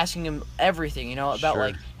was asking him everything, you know, about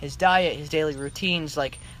like his diet, his daily routines,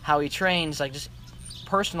 like how he trains, like just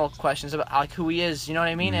personal questions about like who he is, you know what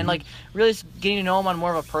I mean? And like really just getting to know him on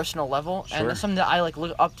more of a personal level. And that's something that I like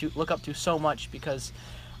look up to so much, because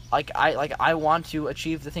I want to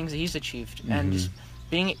achieve the things that he's achieved, and just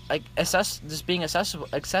being like being accessible,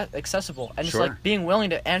 and just like being willing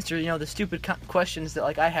to answer, you know, the stupid questions that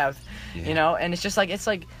like I have, you know. And it's just like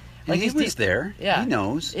he was there. Yeah, he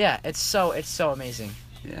knows. Yeah, it's so amazing.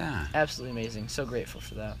 Yeah, absolutely amazing. So grateful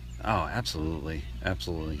for that. Oh, absolutely.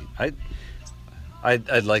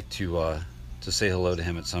 I'd like to say hello to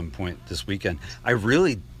him at some point this weekend. I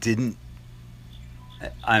really didn't.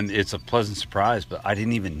 It's a pleasant surprise, but I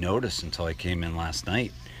didn't even notice until I came in last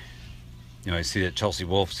night. You know, I see that Chelsea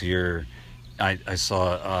Wolf's here. I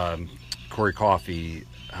saw Corey Coffey,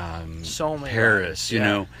 so many Paris. You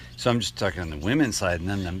know, so I'm just talking on the women's side, and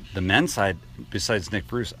then the men's side. Besides Nick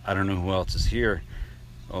Bruce, I don't know who else is here.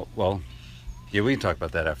 Oh, well. Yeah, we can talk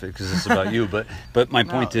about that after, because it's about you. But my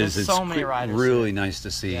point is, it's really nice to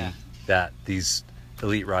see that these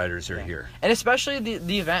elite riders are here. And especially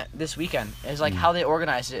the event this weekend is like how they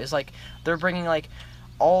organize it is like they're bringing like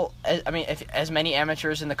as many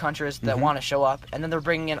amateurs in the country as that want to show up, and then they're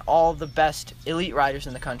bringing in all the best elite riders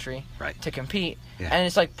in the country to compete. And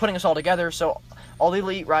it's like putting us all together, so all the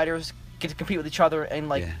elite riders get to compete with each other and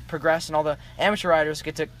like progress, and all the amateur riders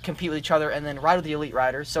get to compete with each other and then ride with the elite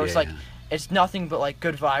riders. So it's like it's nothing but like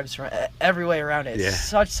good vibes from every way around it. It's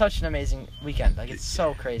such an amazing weekend. Like it's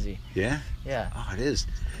so crazy. Yeah. Oh, it is.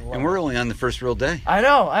 And it. We're only on the first real day. I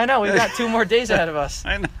know. We've got 2 more days ahead of us.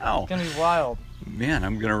 I know. It's gonna be wild. Man,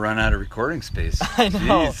 I'm gonna run out of recording space. I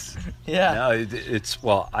know. Jeez. Yeah.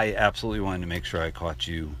 No, I absolutely wanted to make sure I caught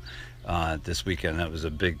you this weekend. That was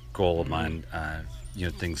a big goal of mine. You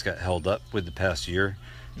know, things got held up with the past year.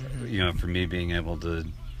 You know, for me being able to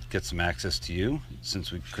get some access to you,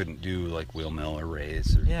 since we couldn't do like wheel mill or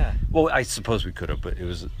raise. Well, I suppose we could have, but it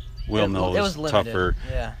was wheel mill was tougher.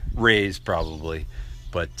 Raise probably,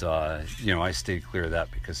 but you know, I stayed clear of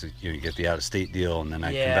that because you get the out-of-state deal, and then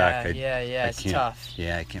I come back. It's tough.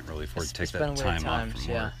 Yeah, I can't really afford to take that time off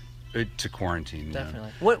from work to quarantine.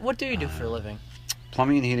 Definitely. What do you do for a living?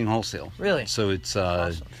 Plumbing and heating wholesale. Really? So it's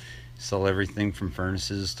awesome. Sell everything from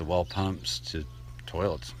furnaces to well pumps to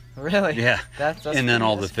toilets. Really? Yeah. That's and then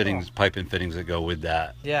all the fittings, cool. pipe and fittings that go with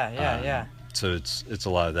that. Yeah. So it's a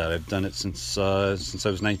lot of that. I've done it since I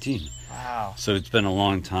was 19. Wow. So it's been a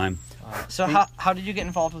long time. Wow. So how did you get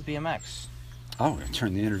involved with BMX? Oh,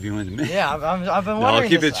 turn the interview into me. Yeah, I've been No, wondering. I'll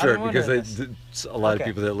keep this. it short I've been because wondering this. it's a lot of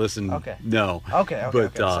people that listen know. Okay.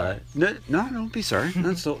 But sorry. no, don't be sorry.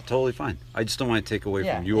 That's totally fine. I just don't want to take away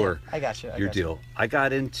from your I got you. your deal. I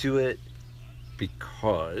got into it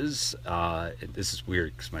because this is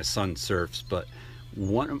weird because my son surfs, but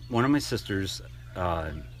one of my sisters,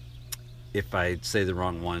 if I say the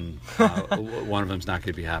wrong one, one of them's not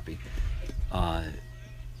going to be happy.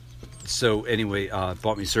 So anyway,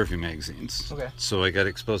 bought me surfing magazines. Okay. So I got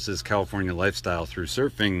exposed to this California lifestyle through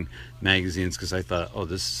surfing magazines because I thought, oh,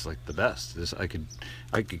 this is like the best. I could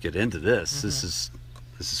get into this. Mm-hmm.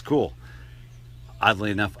 This is cool.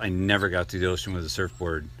 Oddly enough, I never got to the ocean with a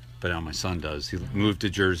surfboard, but now my son does. He moved to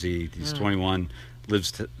Jersey. He's 21,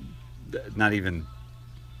 lives not even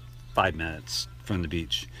 5 minutes from the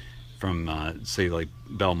beach, from say like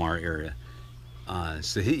Belmar area.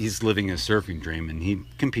 So he's living a surfing dream, and he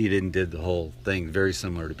competed and did the whole thing, very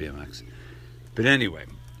similar to BMX. But anyway,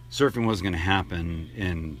 surfing wasn't going to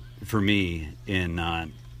happen for me in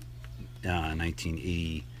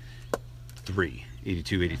 1983,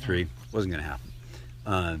 82, 83. Wasn't going to happen.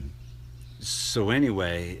 So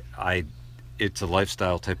anyway, it's a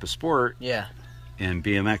lifestyle type of sport. Yeah. And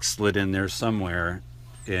BMX slid in there somewhere,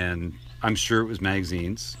 and I'm sure it was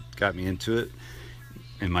magazines got me into it.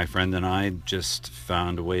 And my friend and I just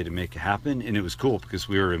found a way to make it happen. And it was cool because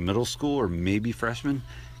we were in middle school or maybe freshmen,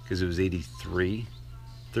 because it was 83,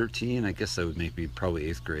 13. I guess that would make me probably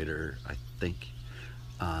 8th grader, I think.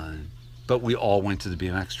 But we all went to the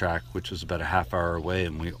BMX track, which was about a half hour away,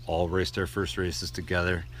 and we all raced our first races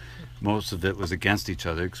together. Most of it was against each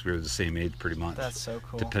other because we were the same age pretty much. That's so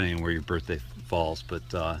cool. Depending on where your birthday falls. But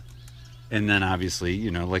and then obviously,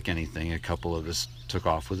 like anything, a couple of us took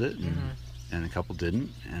off with it, and a couple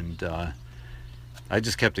didn't. And I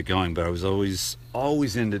just kept it going. But I was always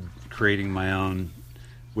into creating my own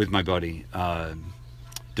with my buddy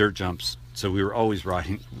dirt jumps. So we were always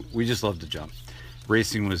riding. We just loved to jump.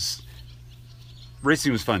 Racing was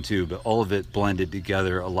fun too, but all of it blended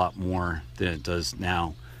together a lot more than it does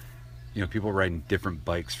now. People riding different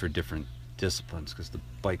bikes for different disciplines, because the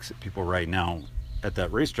bikes that people ride now at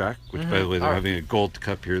that racetrack, which by the way, they're having a Gold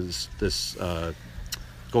Cup here. This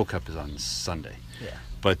Gold Cup is on Sunday. Yeah.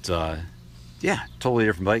 But yeah, totally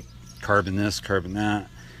different bike. Carbon this, carbon that,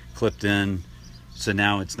 clipped in. So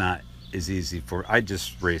now it's not as easy I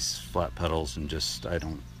just race flat pedals and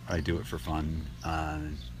I do it for fun.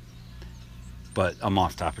 But I'm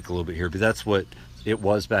off topic a little bit here, but that's what it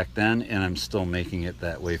was back then, and I'm still making it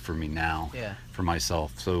that way for me now, for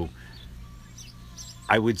myself. So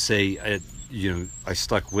I would say, I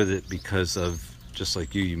stuck with it because of, just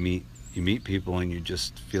like you meet people and you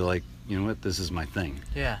just feel like, you know what, this is my thing.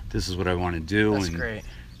 Yeah. This is what I want to do. That's great.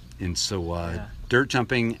 And so dirt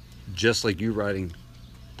jumping, just like you riding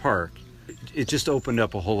park, it just opened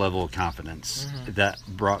up a whole level of confidence that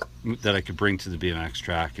I could bring to the BMX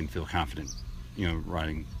track and feel confident,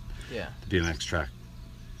 riding the BMX track,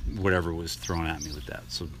 whatever was thrown at me with that.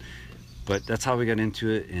 So, but that's how we got into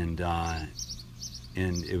it, and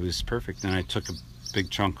it was perfect. And I took a big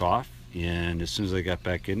chunk off, and as soon as I got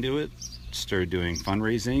back into it, started doing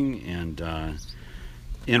fundraising and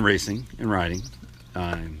racing and riding,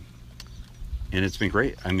 and it's been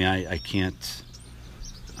great. I mean,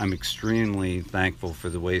 I'm extremely thankful for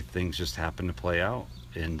the way things just happen to play out,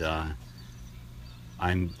 and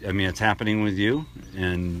it's happening with you,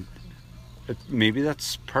 and maybe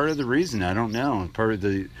that's part of the reason. I don't know. Part of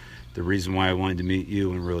the reason why I wanted to meet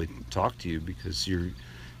you and really talk to you, because you're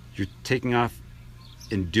taking off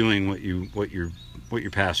and doing what your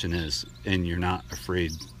passion is, and you're not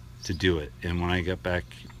afraid to do it. And when I got back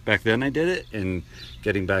then, I did it, and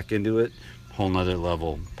getting back into it, whole nother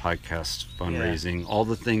level. Podcast, fundraising, all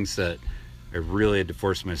the things that I really had to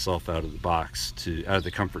force myself out of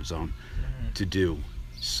the comfort zone to do.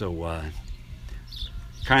 So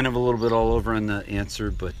kind of a little bit all over on the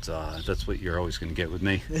answer, but that's what you're always going to get with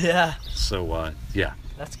me. Yeah. So yeah,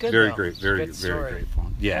 that's good. Very great. Very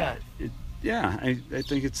grateful. Yeah. I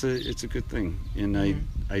think it's a good thing, and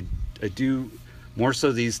I do more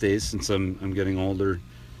so these days since I'm getting older.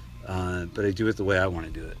 But I do it the way I want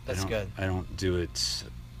to do it. That's good. I don't do it.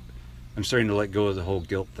 I'm starting to let go of the whole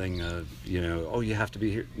guilt thing of, oh, you have to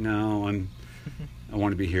be here. No, I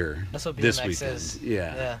want to be here. That's what BMX this weekend is.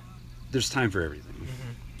 Yeah. There's time for everything,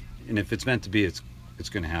 and if it's meant to be, it's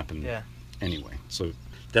going to happen. Yeah. Anyway, so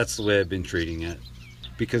that's the way I've been treating it.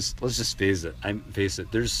 Because let's just face it.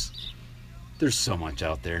 There's so much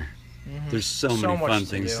out there. There's so many fun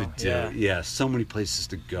things to do. Yeah. So many places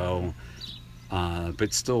to go.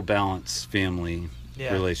 But still balance family,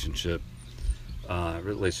 relationship,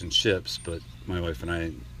 relationships, but my wife and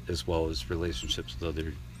I, as well as relationships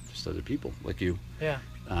with other people like you. Yeah.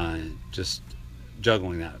 Just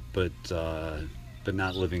juggling that, but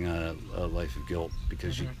not living a life of guilt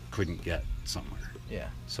because you couldn't get somewhere. Yeah.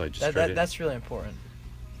 So I just that's really important.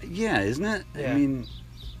 Yeah, isn't it? Yeah. I mean,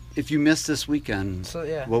 if you missed this weekend, So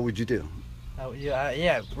yeah. what would you do? Really,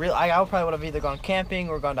 I probably would have either gone camping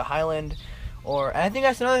or gone to Highland, and I think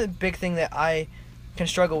that's another big thing that I can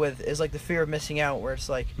struggle with is like the fear of missing out, where it's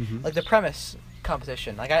like like the premise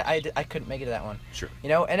competition. Like I couldn't make it to that one. Sure. You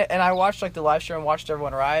know, and I watched like the live stream and watched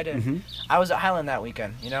everyone ride, and I was at Highland that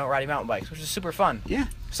weekend. You know, riding mountain bikes, which was super fun. Yeah.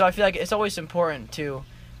 So I feel like it's always important to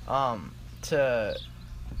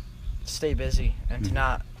stay busy and to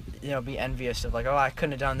not be envious of like, oh, I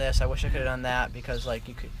couldn't have done this. I wish I could have done that, because like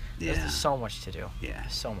you could. Yeah. There's so much to do. Yeah.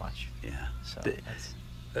 So much. Yeah. So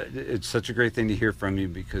it's such a great thing to hear from you,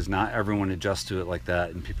 because not everyone adjusts to it like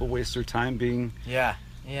that, and people waste their time being Yeah,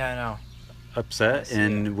 I know. upset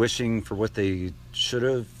and wishing for what they should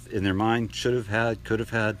have in their mind, should have had, could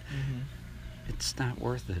have had. It's not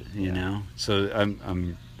worth it, you know. So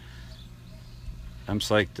I'm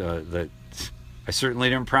psyched that I certainly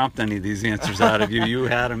didn't prompt any of these answers out of you. You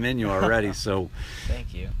had them in you already, so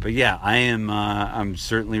Thank you. But yeah, I am. I'm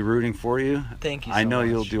certainly rooting for you. Thank you. I know much.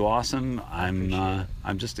 you'll do awesome. appreciate it.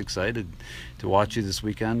 I'm just excited to watch you this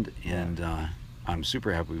weekend, and I'm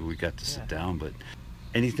super happy we got to sit down. But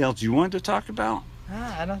anything else you wanted to talk about?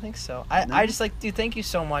 I don't think so. I just like, dude, thank you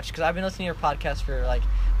so much, because I've been listening to your podcast for like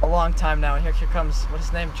a long time now, and here comes, what's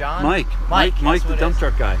his name, John? Mike, the dump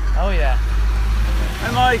truck guy. Oh yeah.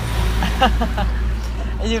 Hi, Mike.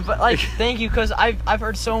 Dude, but like, thank you, because I've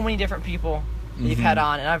heard so many different people that you've had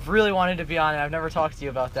on, and I've really wanted to be on, and I've never talked to you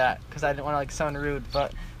about that because I didn't want to like sound rude,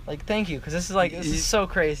 but like, thank you, because this is so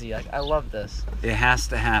crazy. Like, I love this. It has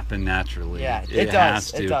to happen naturally. Yeah, it does.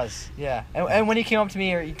 has to. It does. Yeah, and when you came up to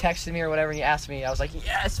me or you texted me or whatever and you asked me, I was like,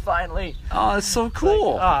 yes, finally. Oh, it's so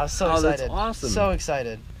cool. Like, I was so excited. That's awesome. So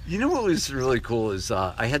excited. You know what was really cool is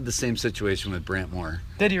I had the same situation with Brant Moore.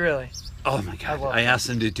 Did you really? Oh my God! I asked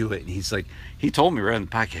him to do it, and he's like, he told me right on the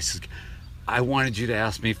podcast, he's like, I wanted you to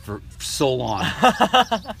ask me for so long,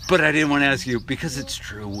 but I didn't want to ask you, because it's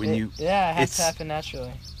true when it has to happen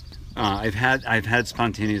naturally. I've had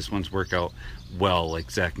spontaneous ones work out well,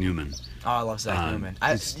 like Zach Newman. Oh, I love Zach Newman.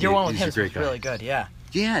 Your one with him was really good. Yeah.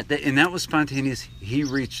 Yeah, and that was spontaneous. He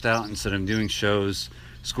reached out and said, I'm doing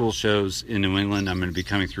school shows in New England. I'm going to be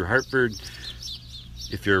coming through Hartford.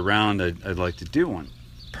 If you're around, I'd like to do one.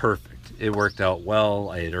 Perfect. It worked out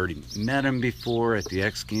well. I had already met him before at the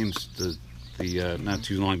X Games, the not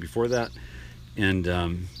too long before that, and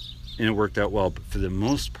it worked out well. But for the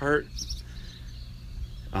most part,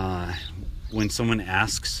 when someone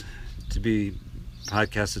asks to be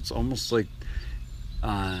podcast, it's almost like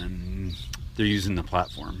they're using the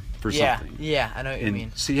platform for something. Yeah, I know what you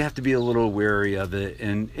mean. So you have to be a little wary of it,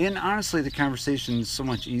 and honestly, the conversation is so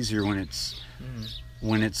much easier when it's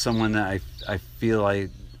someone that I feel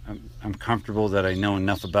I'm comfortable, that I know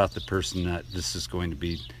enough about the person that this is going to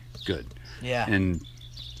be good. Yeah. And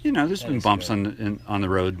there's been bumps on the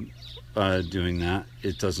road doing that.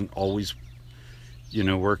 It doesn't always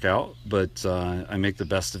work out, but I make the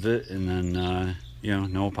best of it, and then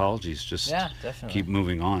no apologies, just definitely keep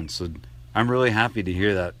moving on. So I'm really happy to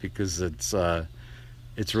hear that, because it's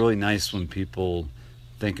really nice when people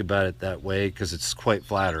think about it that way, because it's quite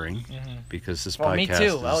flattering. Because this podcast, me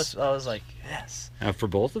too. I was like, yes. For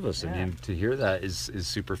both of us, I mean, to hear that is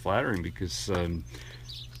super flattering, because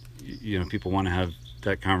people want to have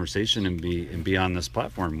that conversation and be on this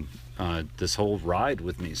platform, this whole ride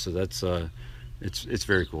with me. So that's it's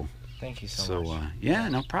very cool. Thank you so much. Yeah,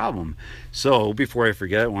 no problem. So before I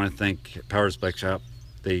forget, I want to thank Powers Bike Shop.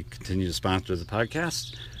 They continue to sponsor the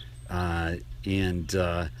podcast, and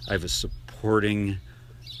I have a supporting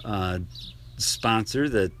sponsor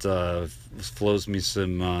that flows me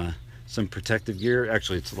some protective gear.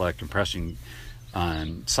 Actually, it's a lot of compression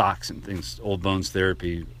socks and things. Old Bones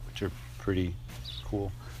Therapy, which are pretty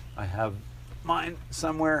cool. I have mine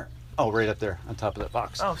somewhere. Oh, right up there on top of that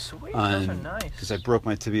box. Oh, sweet. Those are nice. Because I broke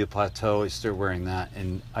my tibia plateau. I started wearing that,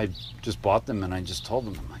 and I just bought them, and I just told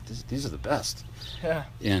them, I'm like, these are the best. Yeah.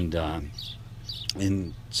 And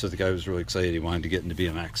so the guy was really excited. He wanted to get into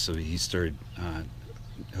BMX, so he started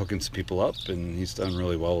hooking some people up, and he's done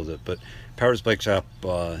really well with it. But Powers Bike Shop,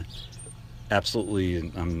 absolutely,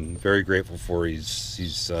 and I'm very grateful for.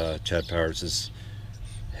 He's Chad Powers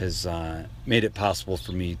has made it possible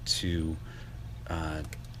for me to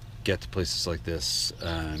get to places like this.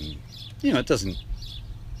 It doesn't.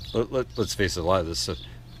 Let's face it, a lot of this stuff.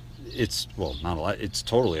 It's not a lot. It's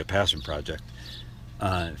totally a passion project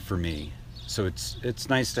for me. So it's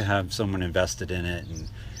nice to have someone invested in it, and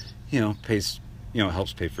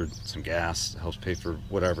helps pay for some gas, helps pay for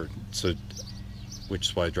whatever. So, which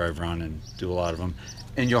is why I drive around and do a lot of them.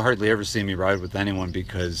 And you'll hardly ever see me ride with anyone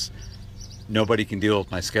because nobody can deal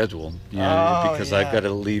with my schedule, because I've got to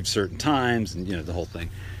leave certain times and the whole thing.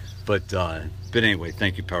 But anyway,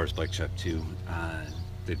 thank you, Powers Bike Shop too.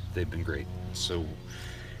 They've been great. So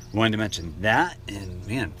wanted to mention that, and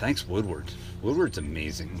man, thanks Woodward. Woodward's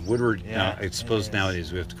amazing. Woodward. I suppose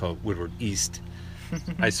nowadays we have to call it Woodward East.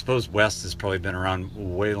 I suppose West has probably been around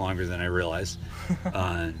way longer than I realized.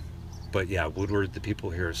 But yeah, Woodward, the people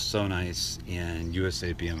here are so nice, and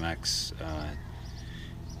USA BMX,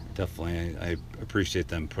 definitely, I appreciate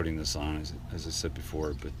them putting this on, as I said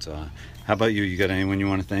before. But how about you? You got anyone you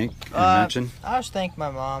want to thank or mention? I just thank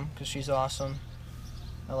my mom because she's awesome.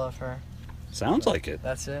 I love her. Sounds like it.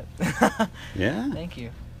 That's it. Yeah. Thank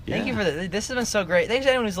you. Yeah. Thank you for this. This has been so great. Thanks to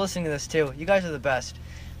anyone who's listening to this too. You guys are the best.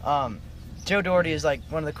 Joe Doherty is like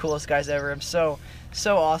one of the coolest guys ever. I'm so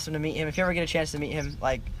awesome to meet him. If you ever get a chance to meet him,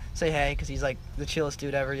 like, say hey, because he's like the chillest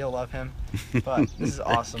dude ever. You'll love him. But this is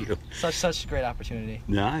awesome. Such a great opportunity.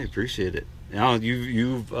 No, I appreciate it. Now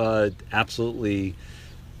you've absolutely,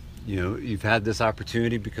 you've had this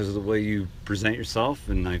opportunity because of the way you present yourself,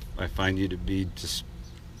 and I find you to be just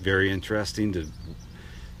very interesting to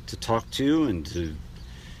talk to and to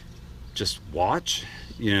just watch.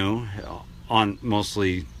 On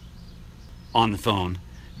mostly on the phone.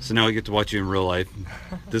 So now I get to watch you in real life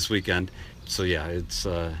this weekend. So yeah, it's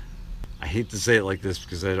I hate to say it like this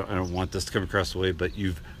because I don't want this to come across the way, but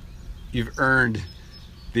you've earned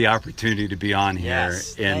the opportunity to be on here.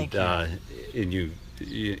 Yes, and thank you. And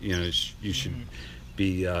you should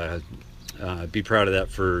be proud of that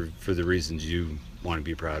for the reasons you want to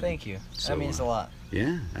be proud of. Thank you. So, that means a lot.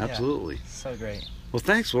 Yeah, absolutely. Yeah, so great. Well,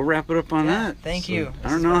 thanks. We'll wrap it up on that. Thank you.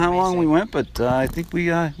 I don't know how long we went, but I think we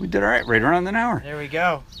did all right around an hour. There we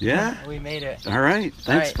go. Yeah. We made it. All right.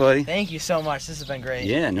 Thanks, buddy. Thank you so much. This has been great.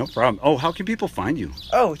 Yeah, no problem. Oh, how can people find you?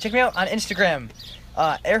 Oh, check me out on Instagram.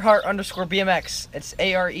 Arehart_BMX. It's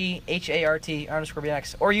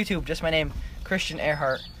AREHART_BMX. Or YouTube, just my name, Christian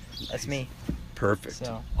Arehart. That's me. Perfect.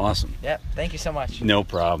 So, awesome. Yep. Thank you so much. No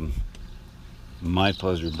problem. My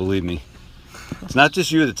pleasure. Believe me. It's not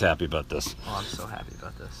just you that's happy about this. Oh, I'm so happy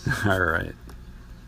about this. All right.